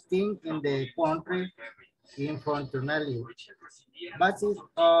bad things in the country, unfortunately. But it's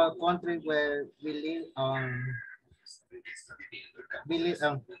a country where we live on.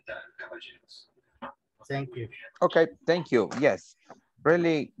 Thank you. Okay, thank you. Yes,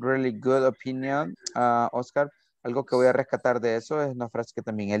 really, really good opinion, Oscar. Algo que voy a rescatar de eso es una frase que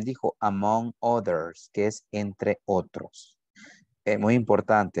también él dijo, among others, que es entre otros. Muy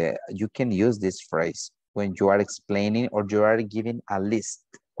importante, you can use this phrase when you are explaining or you are giving a list,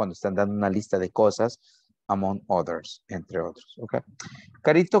 cuando están dando una lista de cosas, among others, entre otros. Okay.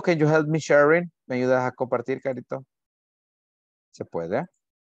 Carito, can you help me sharing? ¿Me ayudas a compartir, Carito? ¿Se puede?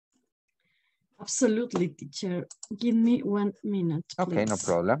 Absolutely, teacher. Give me 1 minute, please. Okay, no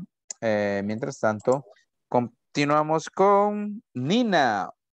problem. Mientras tanto, continuamos con Nina.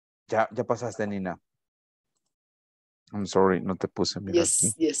 Ya pasaste, Nina. I'm sorry, no te puse, mira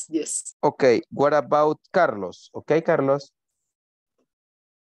aquí. Yes. Okay, what about Carlos? Okay, Carlos.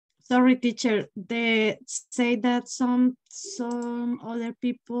 Sorry, teacher. They say that some other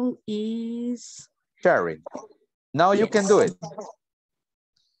people is Sharing. Now you can do it.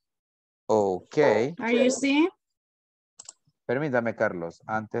 Okay. Are you seeing? Permítame, Carlos.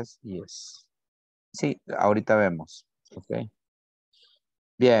 Antes, yes. Sí, ahorita vemos. Ok.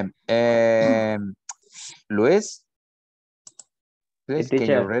 Bien. Luis. Please, can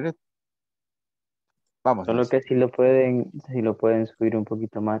you read it? Vamos. Solo Luis. que si lo pueden subir un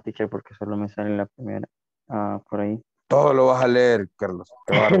poquito más, teacher, porque solo me sale la primera por ahí. Todo lo vas a leer, Carlos.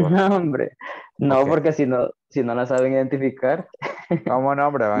 Qué bárbaro. No, hombre. No, Ok. porque si no la saben identificar. ¿Cómo no,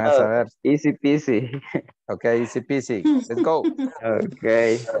 hombre? Van a No, saber. easy peasy. Ok, easy peasy. Let's go.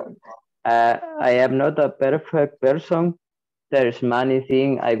 Okay. I am not a perfect person. There's many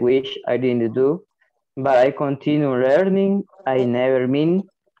things I wish I didn't do, but I continue learning. I never mean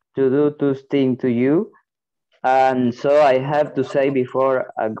to do those things to you. And so I have to say before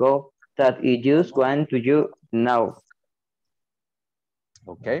I go that I just want to you now.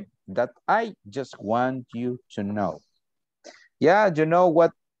 Okay, that I just want you to know. Yeah, you know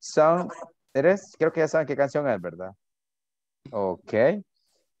what song it is? Creo que ya saben qué canción es, ¿verdad? Okay.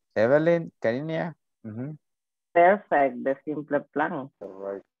 Evelyn, Karina. Perfect, de Simple Plan.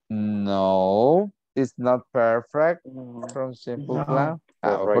 No, it's not perfect from Simple Plan.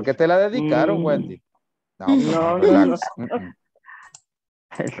 Porque te la dedicaron, Wendy. No, No, relax. no.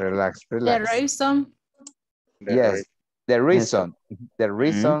 Relax. The reason. Yes, the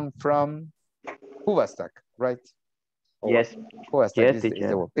reason from Huvastak, right? Yes. Huvastak Yes, is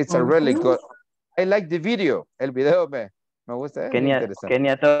the word. It's a really good. I like the video. El video me gusta.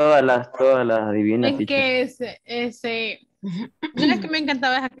 Kenia todas las adivinas. Es que ese no es que me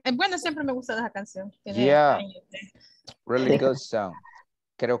encantaba bueno, siempre me gustaba esa canción. Yeah, really good song.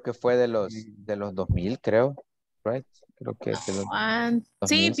 Creo que fue de los 2000, creo, right? Creo que es de los 2000,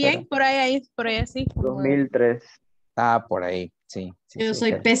 sí, bien, por ahí sí. 2003. Por ahí, sí. Yo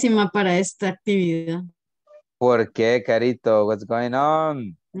soy pésima para esta actividad. ¿Por qué, Carito? What's going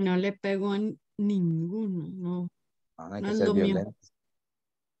on? No le pego a ninguno, no. No hay que es ser lo mío.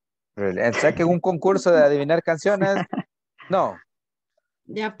 violento. O sea que un concurso de adivinar canciones, no.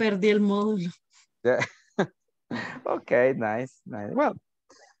 Ya perdí el módulo. Ok, nice. Well,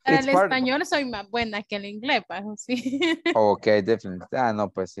 para el español soy más buena que el inglés, pues, sí. Ok, definitely.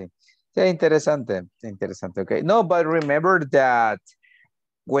 No, pues sí. Sí, interesante. Okay. No, but remember that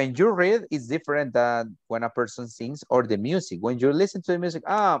when you read, it's different than when a person sings or the music. When you listen to the music,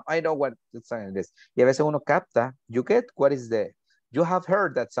 I know what the song is. Y a veces uno capta, you get what is you have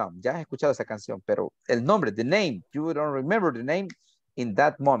heard that song. Ya has escuchado esa canción, pero el nombre, the name, you don't remember the name in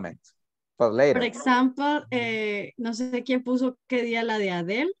that moment. But later. Por ejemplo, no sé quién puso qué día la de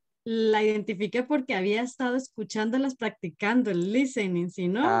Adele. La identifiqué porque había estado escuchándolas practicando el listening, si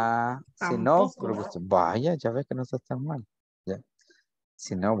no, si no, tampoco. vaya, ya ves que no está tan mal. Yeah.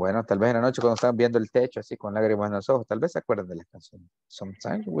 Si no, bueno, tal vez en la noche cuando están viendo el techo así con lágrimas en los ojos, tal vez se acuerdan de las canciones.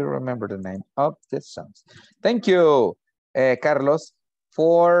 Sometimes we remember the name of the songs. Thank you, Carlos.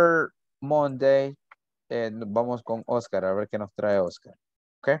 For Monday, vamos con Oscar, a ver qué nos trae Oscar.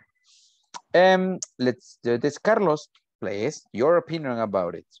 Okay. Let's do this. Carlos, please, your opinion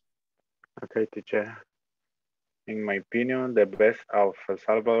about it. Okay, teacher. In my opinion, the best of El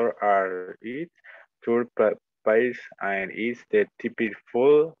Salvador are it, tour place, and is the typical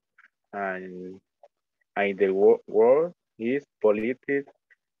food, and the world is politics,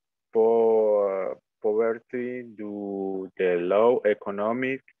 poverty due to the low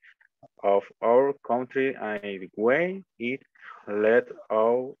economic of our country, and way it led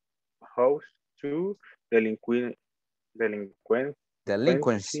our house to delinquency.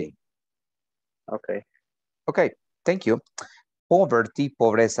 Okay, thank you. Poverty,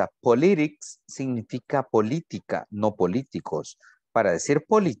 pobreza. Politics significa política, no políticos. Para decir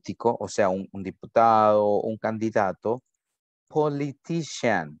político, o sea, un diputado, un candidato,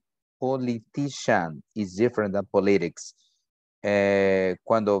 politician is different than politics.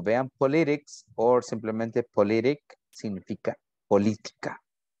 Cuando vean politics o simplemente politic, significa política.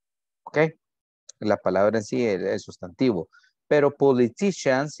 ¿Ok? La palabra en sí es sustantivo. Pero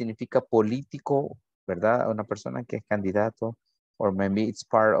politician significa político, ¿verdad? Una persona que es candidato, or maybe it's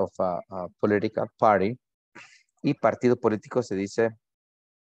part of a political party. Y partido político se dice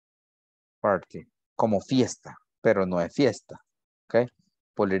party, como fiesta, pero no es fiesta. ¿Ok?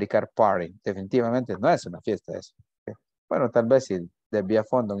 Political party. Definitivamente no es una fiesta eso. ¿Okay? Bueno, tal vez si debía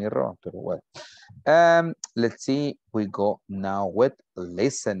fondo un error, pero bueno. Let's see, we go now with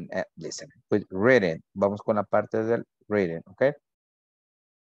listen, with reading. Vamos con la parte del reading, ¿ok?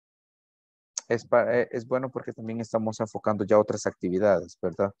 Es bueno porque también estamos enfocando ya otras actividades,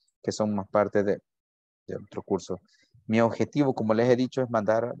 ¿verdad? Que son más parte de otro curso. Mi objetivo, como les he dicho, es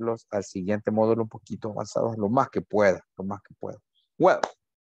mandarlos al siguiente módulo un poquito avanzados, lo más que pueda, lo más que pueda. Well,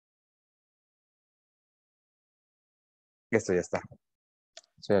 esto ya está.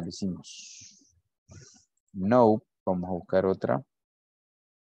 Ya lo hicimos. No, vamos a buscar otra.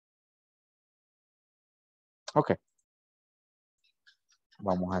 Ok.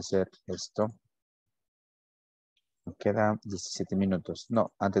 Vamos a hacer esto. Nos quedan 17 minutos.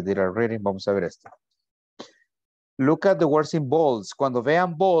 No, antes de ir al reading, vamos a ver esto. Look at the words in bolds. Cuando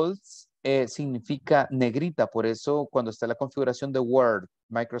vean bolds, significa negrita. Por eso, cuando está la configuración de Word,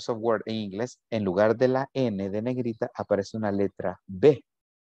 Microsoft Word en inglés, en lugar de la N de negrita, aparece una letra B,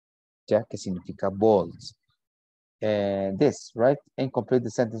 ya que significa bolds. This, right? And complete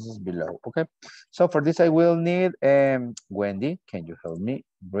the sentences below. Okay. So for this, I will need Wendy. Can you help me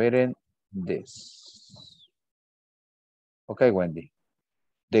reading this? Okay, Wendy.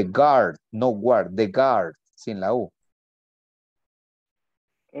 The guard, no guard, the guard, sin la U.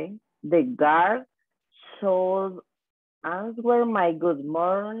 Okay. The guard should answer my good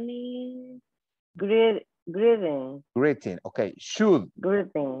morning greeting. Greeting, okay. Should.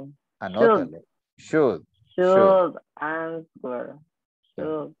 Greeting. Anótale. Should. Should answer.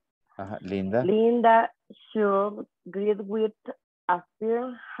 Should. Ajá. Linda. Linda should greet with a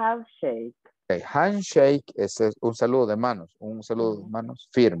firm handshake. Okay. Handshake es un saludo de manos. Un saludo de manos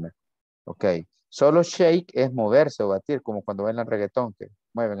firme. Ok. Solo shake es moverse o batir, como cuando bailan reggaetón, que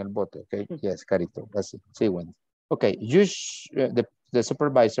mueven el bote. Ok. Yes, Carito. Así. Sí, bueno. Ok. The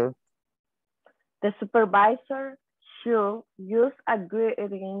supervisor. The supervisor should use a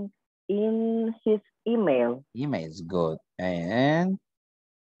greeting in his email. Email is good. And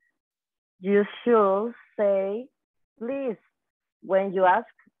you should say, please, when you ask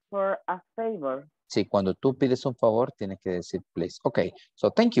for a favor. Sí, cuando tú pides un favor, tienes que decir please. Okay,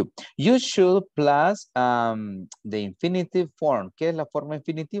 so thank you. You should plus the infinitive form. ¿Qué es la forma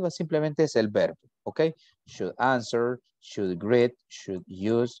infinitiva? Simplemente es el verbo. Okay, should answer, should greet, should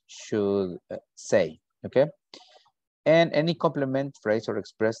use, should say. Okay. And any complement phrase or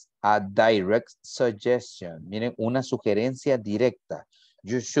express a direct suggestion. Miren, una sugerencia directa.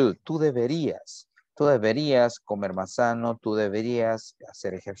 You should, tú deberías comer más sano, tú deberías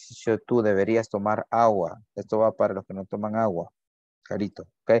hacer ejercicio, tú deberías tomar agua. Esto va para los que no toman agua. Carito,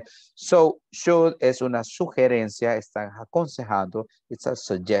 ok. So, should es una sugerencia, están aconsejando, it's a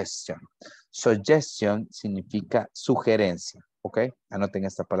suggestion. Suggestion significa sugerencia, ok. Anoten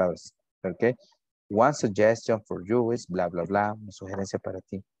estas palabras, ok. One suggestion for you is bla, bla, bla, una sugerencia para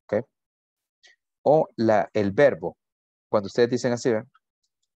ti, ok. O el verbo, cuando ustedes dicen así, ¿ven?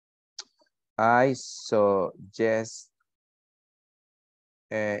 I suggest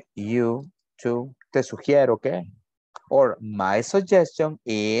you to, te sugiero que, or my suggestion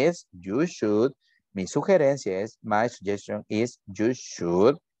is you should, mi sugerencia es, my suggestion is you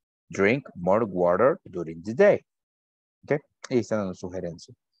should drink more water during the day. Ok, y están dando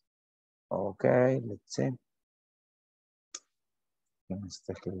sugerencia. Ok, let's see. ¿Qué me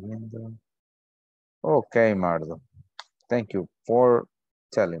está escribiendo? Ok, Mardo. Thank you for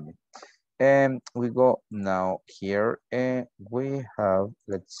telling me. And we go now here and we have,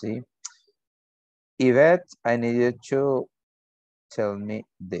 let's see. Yvette, I need you to tell me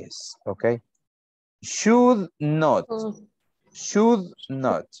this, okay? Should not. Should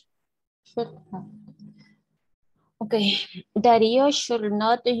not. Should not. Okay, Dario should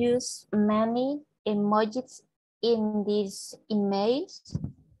not use many emojis in these emails.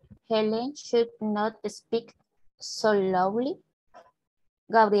 Helen should not speak so loudly.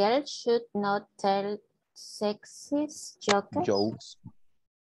 Gabriel should not tell sexist jokes.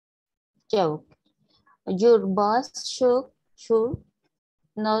 Your boss should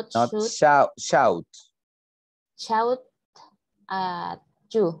not shout at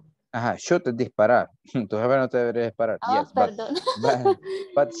you. Ajá, shoot es disparar. Tu jefe no te debería disparar. Oh, yes, perdón.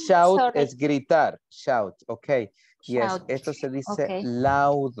 but shout es gritar. Shout, ok. Yes, Shout. esto se dice Okay.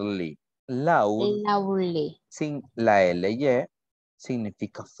 loudly. Loudly. Sin la L-Y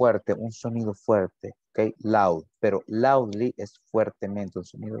significa fuerte, un sonido fuerte. Ok, loud. Pero loudly es fuertemente, un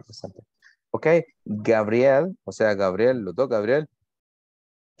sonido resaltante. Ok, Gabriel, o sea, Gabriel, los dos Gabriel,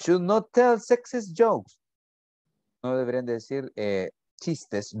 should not tell sexist jokes. No deberían decir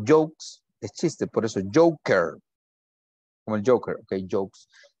chistes, jokes, es chiste, por eso joker, como el Joker, ok, jokes,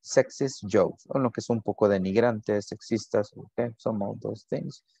 sexist jokes, o lo que es un poco denigrantes, sexistas, ok, some of those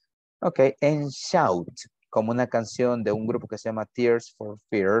things. Ok, and shout, como una canción de un grupo que se llama Tears for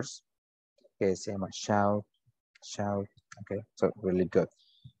Fears, que se llama Shout, shout. Okay, so really good.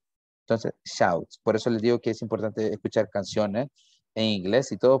 Entonces, shout. Por eso les digo que es importante escuchar canciones en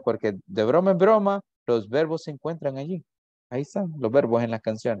inglés y todo, porque de broma en broma, los verbos se encuentran allí. Ahí están los verbos en las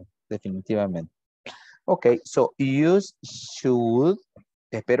canciones, definitivamente. Ok, so use should.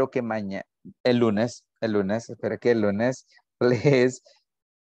 Espero que mañana, el lunes, espero que el lunes les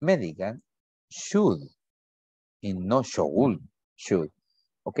me digan should y no should.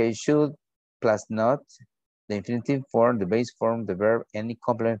 Ok, should plus not, the infinitive form, the base form, the verb, any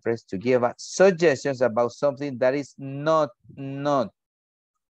complement phrase to give us suggestions about something that is not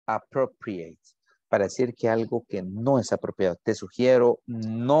appropriate. Para decir que algo que no es apropiado. Te sugiero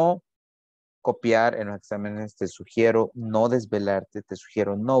no copiar en los exámenes, te sugiero no desvelarte, te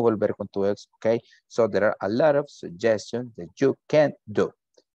sugiero no volver con tu ex, ok? So there are a lot of suggestions that you can do.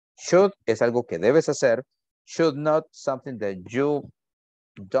 Should es algo que debes hacer. Should not, something that you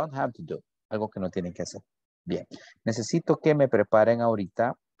don't have to do. Algo que no tienen que hacer. Bien, necesito que me preparen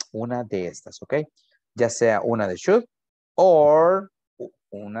ahorita una de estas, ¿ok? Ya sea una de should or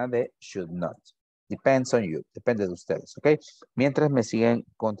una de should not. Depends on you, depende de ustedes, ¿ok? Mientras me siguen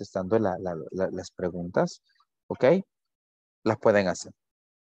contestando las preguntas, ¿ok? Las pueden hacer.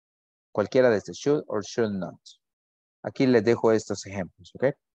 Cualquiera de estas, should or should not. Aquí les dejo estos ejemplos,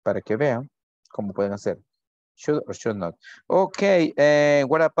 ¿ok? Para que vean cómo pueden hacer. Should or should not. Ok,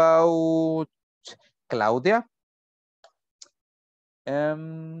 what about Claudia?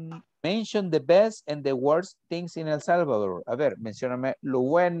 Mention the best and the worst things in El Salvador. A ver, mencióname lo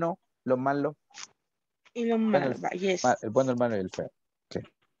bueno, lo malo. Y lo malo, yes. El bueno, el malo y el feo. Okay.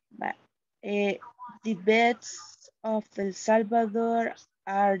 The best of El Salvador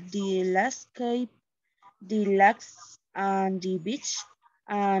are the landscape, the lakes and the beach,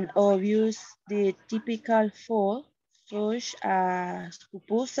 and obvious the typical food, such as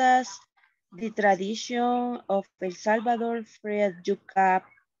pupusas, the tradition of El Salvador, fried yuca,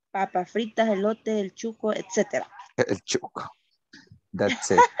 papas fritas, elote, el chuco, etc. El chuco.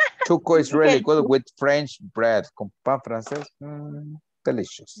 That's it. Chuco is really good with French bread. Con pan francés,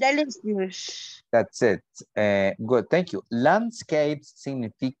 delicious. Delicious. That's it. Good, thank you. Landscapes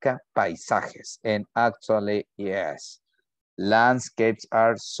significa paisajes. And actually, yes. Landscapes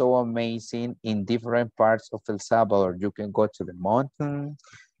are so amazing in different parts of El Salvador. You can go to the mountain,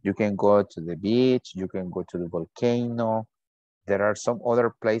 you can go to the beach, you can go to the volcano. There are some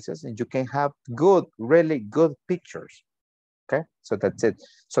other places and you can have good, really good pictures. Okay, so that's it.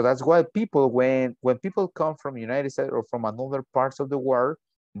 So that's why people, when people come from United States or from another parts of the world,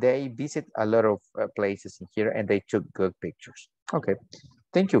 they visit a lot of places in here and they took good pictures. Okay,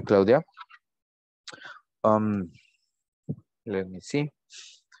 thank you, Claudia. Let me see.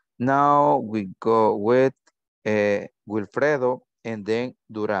 Now we go with Wilfredo and then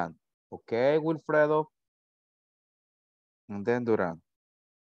Duran. Okay, Wilfredo. And then Duran.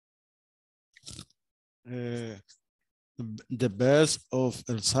 The best of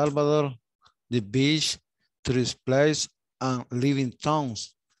El Salvador, the beach, tourist place, and living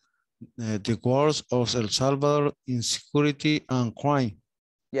towns. The worst of El Salvador, insecurity and crime.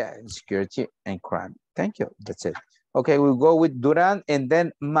 Yeah, insecurity and crime. Thank you. That's it. Okay, we'll go with Duran and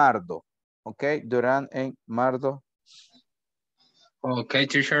then Mardo. Okay, Duran and Mardo. Okay,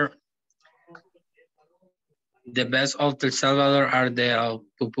 teacher. The best of El Salvador are the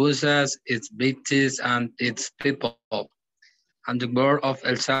pupusas, its beaches, and its people. And the worst of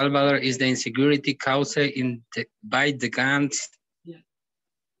El Salvador is the insecurity caused by the gangs.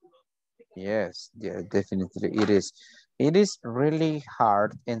 Yes, yeah, definitely it is. It is really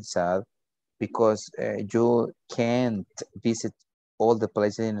hard and sad because you can't visit all the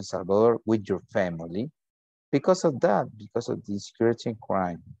places in El Salvador with your family because of that, because of the insecurity and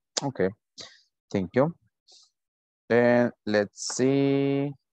crime. Okay, thank you. And let's see.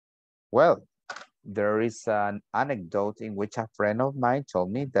 Well, there is an anecdote in which a friend of mine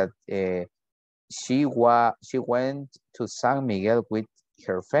told me that she went to San Miguel with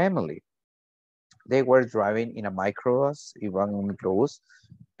her family. They were driving in a microbus,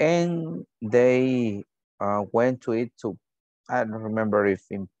 and they went to eat to, I don't remember if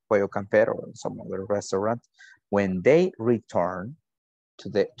in Pollo Campero or some other restaurant. When they returned to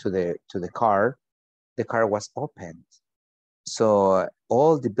the car was opened. So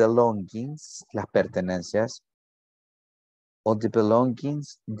all the belongings, las pertenencias, all the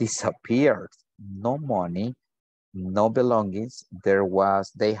belongings disappeared. No money, no belongings.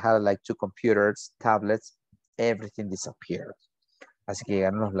 They had like 2 computers, tablets, everything disappeared. Así que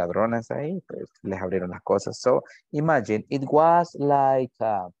llegaron los ladrones ahí, pues les abrieron las cosas. So imagine, it was like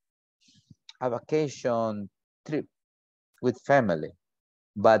a vacation trip with family,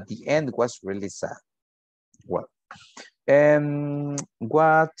 but the end was really sad. Well,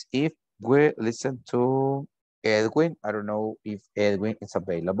 What if we listen to Edwin? I don't know if Edwin is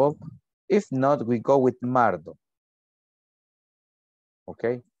available. If not, we go with Mardo.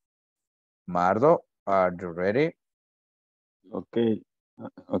 Okay. Mardo, are you ready? Okay,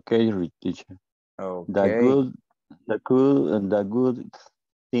 okay, teacher. Okay. The good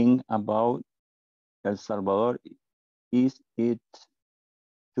thing about El Salvador is its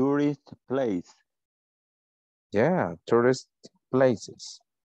tourist place. Yeah, tourist places.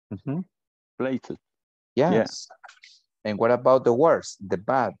 Places. Yes. Yeah. And what about the worst, the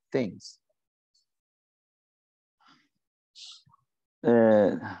bad things?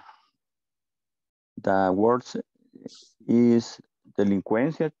 The worst is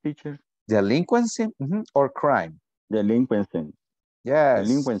delinquency, teacher. Delinquency or crime? Delinquency. Yes.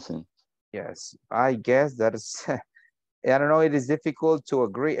 Delinquency. Yes. I guess that's, I don't know, it is difficult to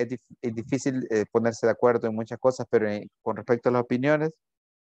agree. Es difícil ponerse de acuerdo en muchas cosas, pero con respecto a las opiniones,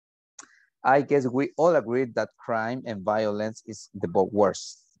 I guess we all agree that crime and violence is the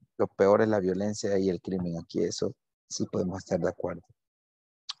worst. Lo peor es la violencia y el crimen aquí. Eso sí podemos estar de acuerdo.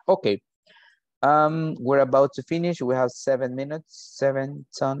 Okay. We're about to finish. We have 7 minutes, 7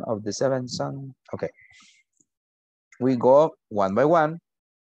 son of the 7 son. Okay. We go one by one.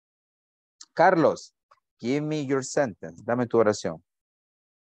 Carlos, give me your sentence. Dame tu oración.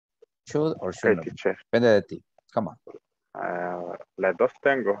 Should or should not? Teacher. Depende de ti. Come on. Las dos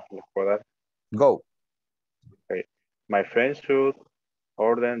tengo. Las puedo dar. Go. Okay. My friend should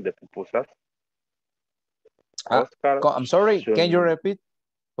order the pupusas. Oscar I'm sorry. should, Can you repeat?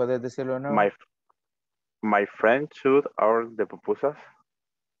 ¿Puedes decirlo de nuevo? My friend should order the pupusas.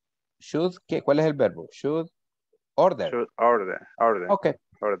 Should, ¿cuál es el verbo? Should order. Should order. Okay.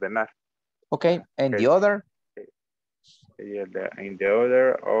 Ordenar. Okay. And the other? In the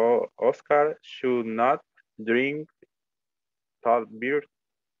other, Oscar should not drink tall beer.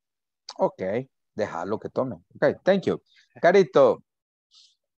 Okay. Déjalo que tome. Okay. Thank you. Carito.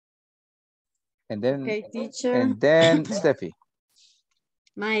 And then, okay, teacher. And then Steffi.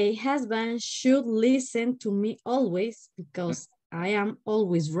 My husband should listen to me always because I am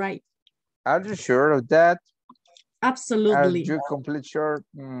always right. Are you sure of that? Absolutely. Are you completely sure?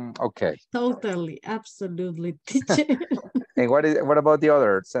 Okay. Totally, absolutely, teacher. And what about the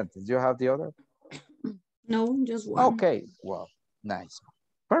other sentence? Do you have the other? No, just one. Okay, well, nice.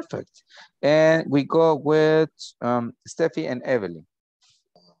 Perfect. And we go with Steffi and Evelyn.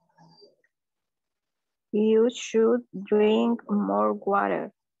 You should drink more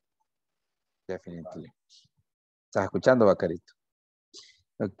water. Definitely. ¿Estás escuchando, Bacarito?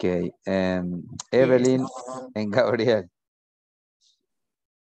 Okay, Evelyn and Gabriel.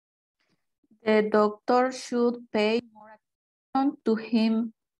 The doctor should pay more attention to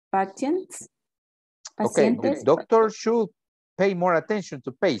him patients. Okay, the doctor should pay more attention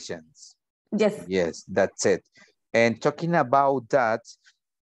to patients. Yes. Yes, that's it. And talking about that,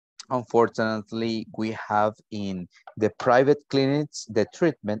 unfortunately, we have in the private clinics, the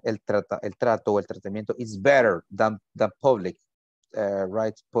treatment, el trato o el tratamiento is better than public,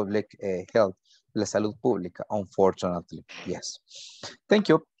 right? Public health, la salud pública, unfortunately. Yes. Thank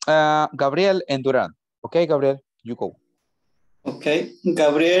you. Gabriel and Duran. Okay, Gabriel, you go. Okay,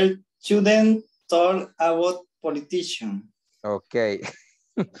 Gabriel shouldn't talk about politicians. Okay.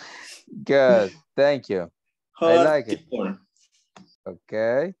 Good. Thank you. I like it.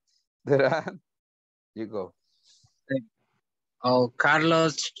 Okay. Duran, you go. Oh,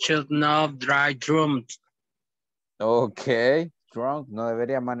 Carlos should not drive drunk. Okay. Drunk. No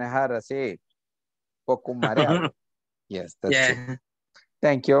debería manejar así. Poco mareado. Yes, that's it.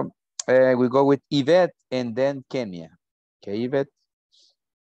 Thank you. We go with Yvette and then Kenya. Okay, Yvette.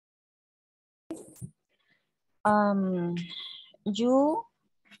 You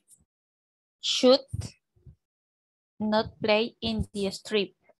should not play in the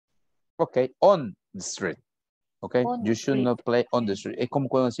street. Okay, on the street. Okay, On you should not play on the street. Es como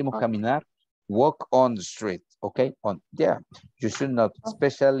cuando decimos caminar, walk on the street. Okay, yeah, you should not,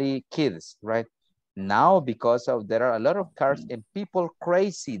 especially kids, right? Now, because there are a lot of cars and people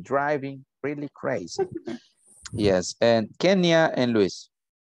crazy driving, really crazy. Yes, and Kenya and Luis.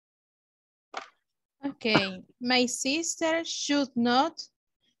 Okay, my sister should not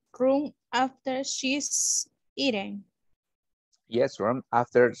run after she's eaten. Yes, run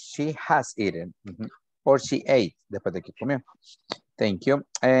after she has eaten. Or she ate, después de que comió. Thank you.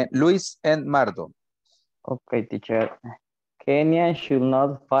 Luis and Mardo. Okay, teacher. Kenya should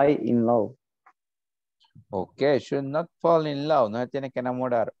not fall in love. Okay, should not fall in love. No se tiene que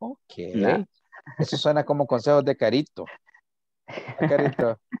enamorar. Okay. Nah. Eso suena como consejos de Carito.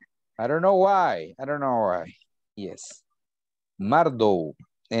 Carito. I don't know why. I don't know why. Yes. Mardo.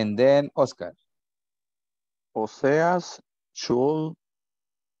 And then Oscar. Oseas should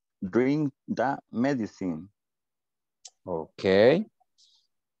drink the medicine. Okay.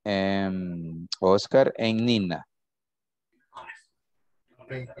 Oscar and Nina.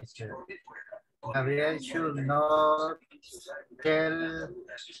 Okay, teacher. Gabriel should not tell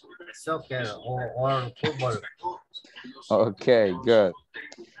soccer or football. Okay, good.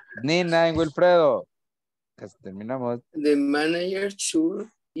 Nina and Wilfredo. Casi terminamos. The manager should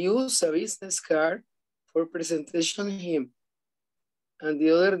use a business card for presentation him. And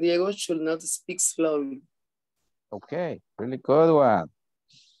the other Diego should not speak slowly. Okay, really good one.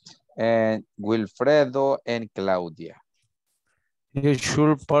 And Wilfredo and Claudia. You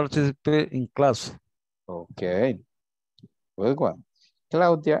should participate in class. Okay, good one.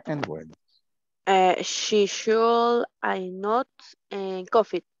 Claudia and Wendy. She should I not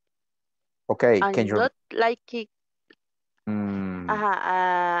coffee. Okay, I can you... not like it.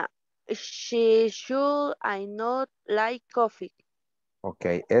 She should I not like coffee. Ok,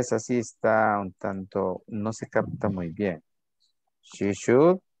 esa sí está un tanto, no se capta muy bien. She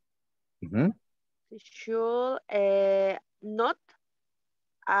should. She should not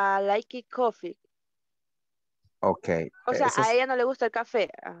like it coffee. Ok. O sea, a ella no le gusta el café.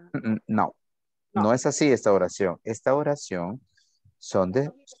 No, no es así esta oración. Esta oración son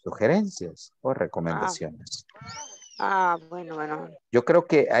de sugerencias o recomendaciones. Bueno. Yo creo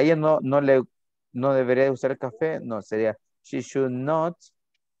que a ella no debería usar el café. No, sería she should not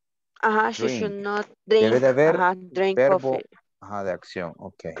drink. She should not drink. Debe de haber Drink verbo coffee. de acción.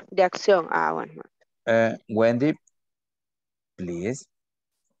 Ok. De acción. Bueno. Wendy, please.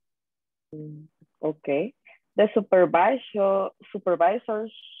 Okay. The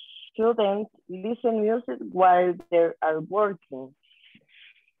supervisors shouldn't listen music while they are working.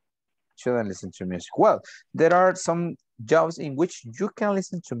 Shouldn't listen to music. Well, there are some jobs in which you can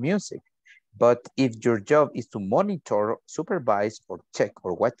listen to music, but if your job is to monitor, supervise, or check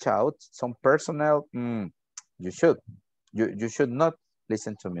or watch out some personnel, you should not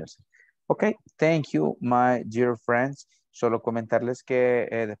listen to music. Okay, thank you, my dear friends. Solo comentarles que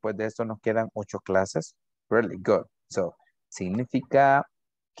después de esto nos quedan 8 clases. Really good. So, significa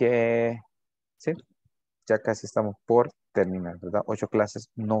que sí, ya casi estamos por terminar, ¿verdad? 8 clases,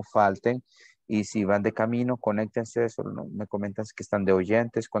 no falten. Y si van de camino, conéctense, solo me comentan que están de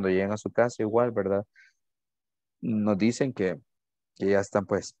oyentes. Cuando lleguen a su casa, igual, ¿verdad? Nos dicen que ya están,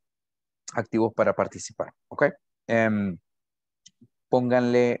 pues, activos para participar, ¿ok?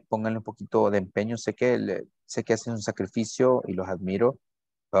 Pónganle un poquito de empeño. Sé que hacen un sacrificio y los admiro,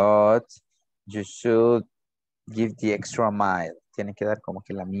 but you should give the extra mile. Tienen que dar como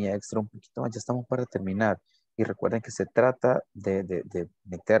que la mía extra un poquito más. Ya estamos para terminar. Y recuerden que se trata de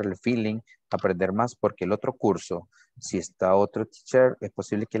meterle feeling, aprender más, porque el otro curso, si está otro teacher, es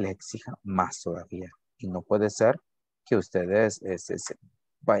posible que les exija más todavía. Y no puede ser que ustedes se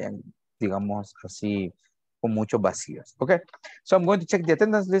vayan, digamos así, con muchos vacíos. Okay, so I'm going to check the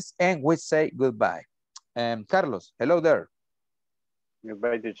attendance list and we say goodbye. Carlos, hello there.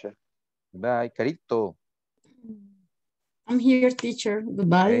 Goodbye, teacher. Bye, Carito. I'm here, teacher.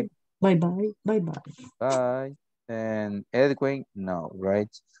 Goodbye. Okay. Bye-bye. Bye-bye. Bye. And Edwin, no, right?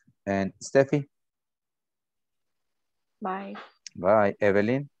 And Steffi? Bye. Bye.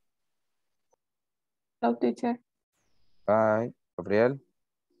 Evelyn? Hello, teacher. Bye. Gabriel?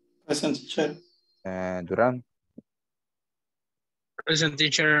 Present, teacher. And Duran? Present,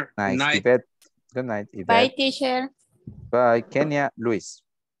 teacher. Nice. Night. Yvette? Good night, Yvette. Bye, teacher. Bye. Kenya? Luis?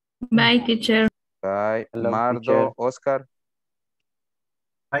 Bye, teacher. Bye. Hello, Mardo? teacher. Oscar?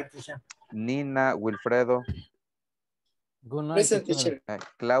 Bye, teacher. Nina? Wilfredo? Good night, Present, teacher. teacher.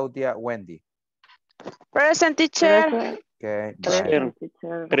 Claudia? Wendy? Present, teacher. Okay. Teacher,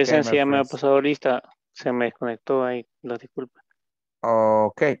 Bye. presencia, ya my me ha friends. pasado lista. Se me desconectó ahí, lo disculpa.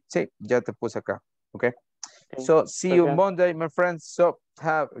 Ok, sí, ya te puse acá. Ok. So, see you Monday, my friends. So,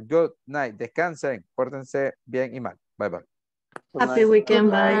 have a good night. Descansen, pórtense bien y mal. Bye, bye. Happy weekend.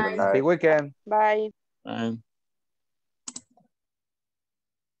 Bye. Happy weekend. Bye. Bye.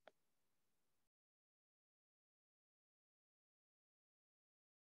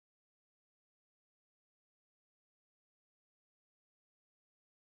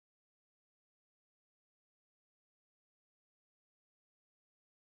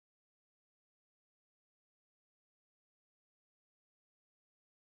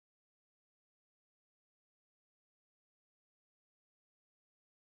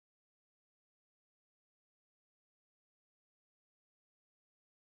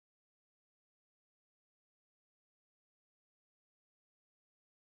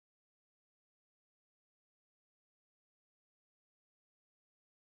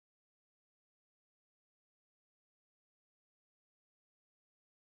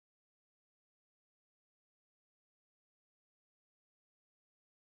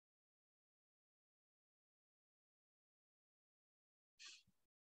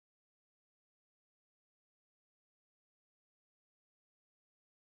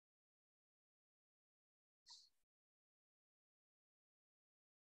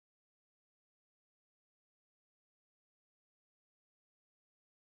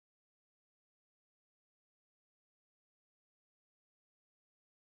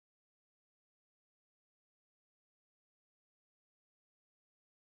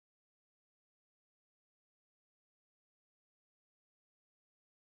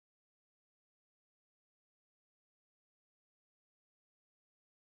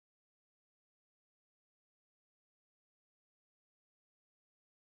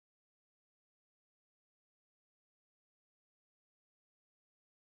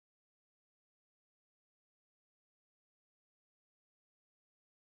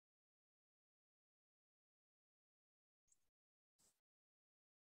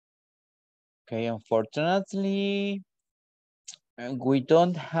 Okay, unfortunately, we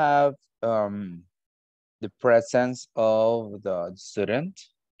don't have the presence of the student,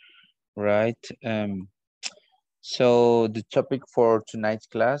 right? So the topic for tonight's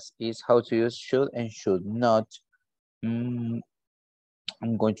class is how to use should and should not. I'm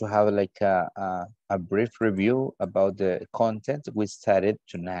going to have like a brief review about the content we studied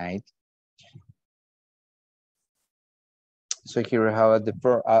tonight. So here we have at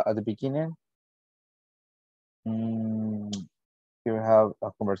the beginning, here we have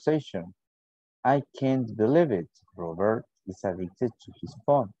a conversation. I can't believe it. Robert is addicted to his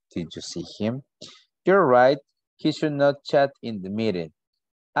phone. Did you see him? You're right. He should not chat in the meeting.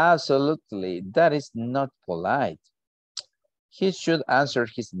 Absolutely. That is not polite. He should answer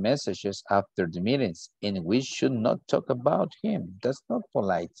his messages after the meetings, and we should not talk about him. That's not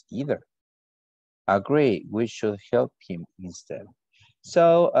polite either. Agree. We should help him instead.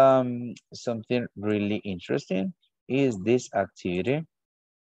 So something really interesting is this activity.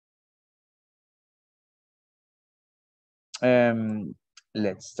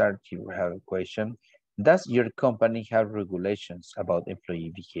 Let's start here. We have a question. Does your company have regulations about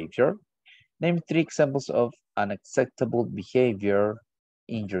employee behavior? Name 3 examples of unacceptable behavior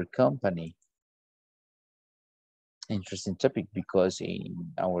in your company. Interesting topic because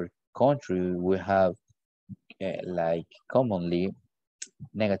in our country we have like commonly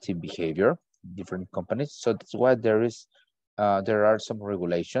negative behavior in different companies. So that's why there are some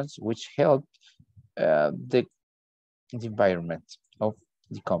regulations which help the environment of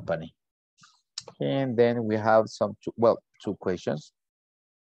the company. And then we have two questions.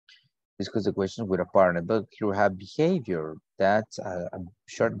 Discuss the question with a partner, but here we have behavior. That's a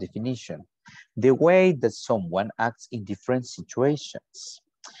short definition. The way that someone acts in different situations.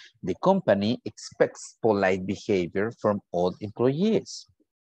 The company expects polite behavior from all employees.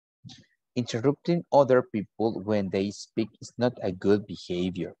 Interrupting other people when they speak is not a good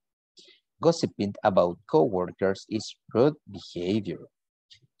behavior. Gossiping about coworkers is rude behavior.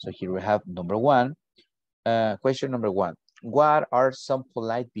 So here we have number 1. Question number 1. What are some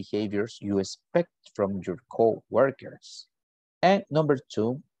polite behaviors you expect from your co-workers? And number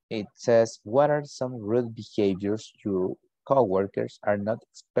 2, it says, what are some rude behaviors your co-workers are not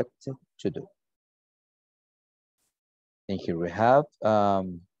expected to do? And here we have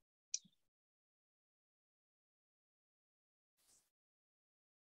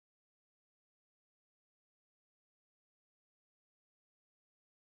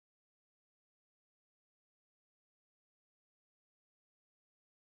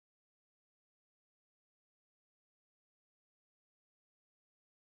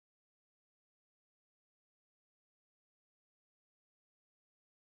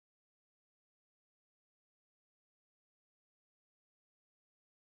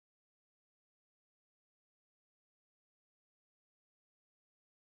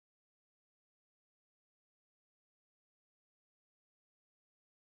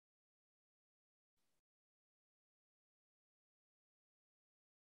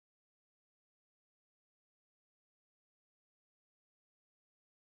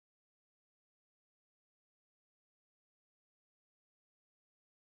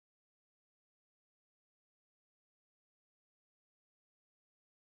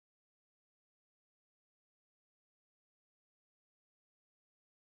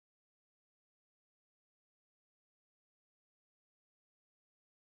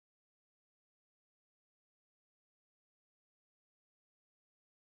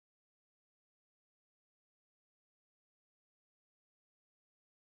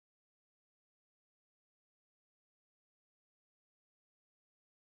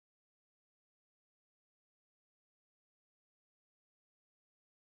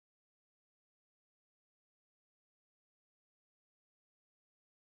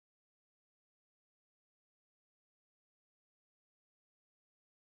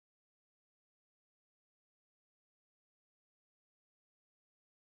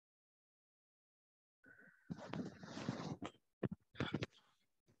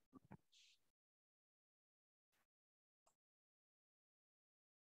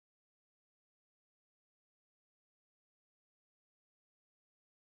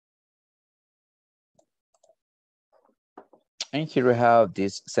and here we have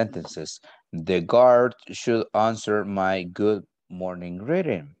these sentences. The guard should answer my good morning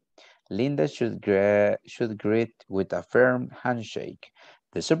greeting. Linda should greet with a firm handshake.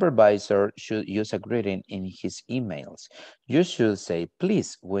 The supervisor should use a greeting in his emails. You should say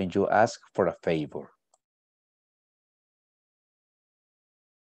please when you ask for a favor.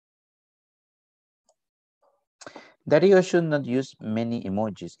 Dario should not use many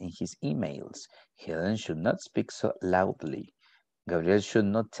emojis in his emails. Helen should not speak so loudly. Gabriel should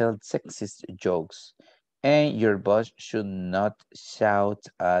not tell sexist jokes. And your boss should not shout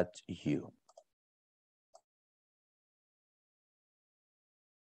at you.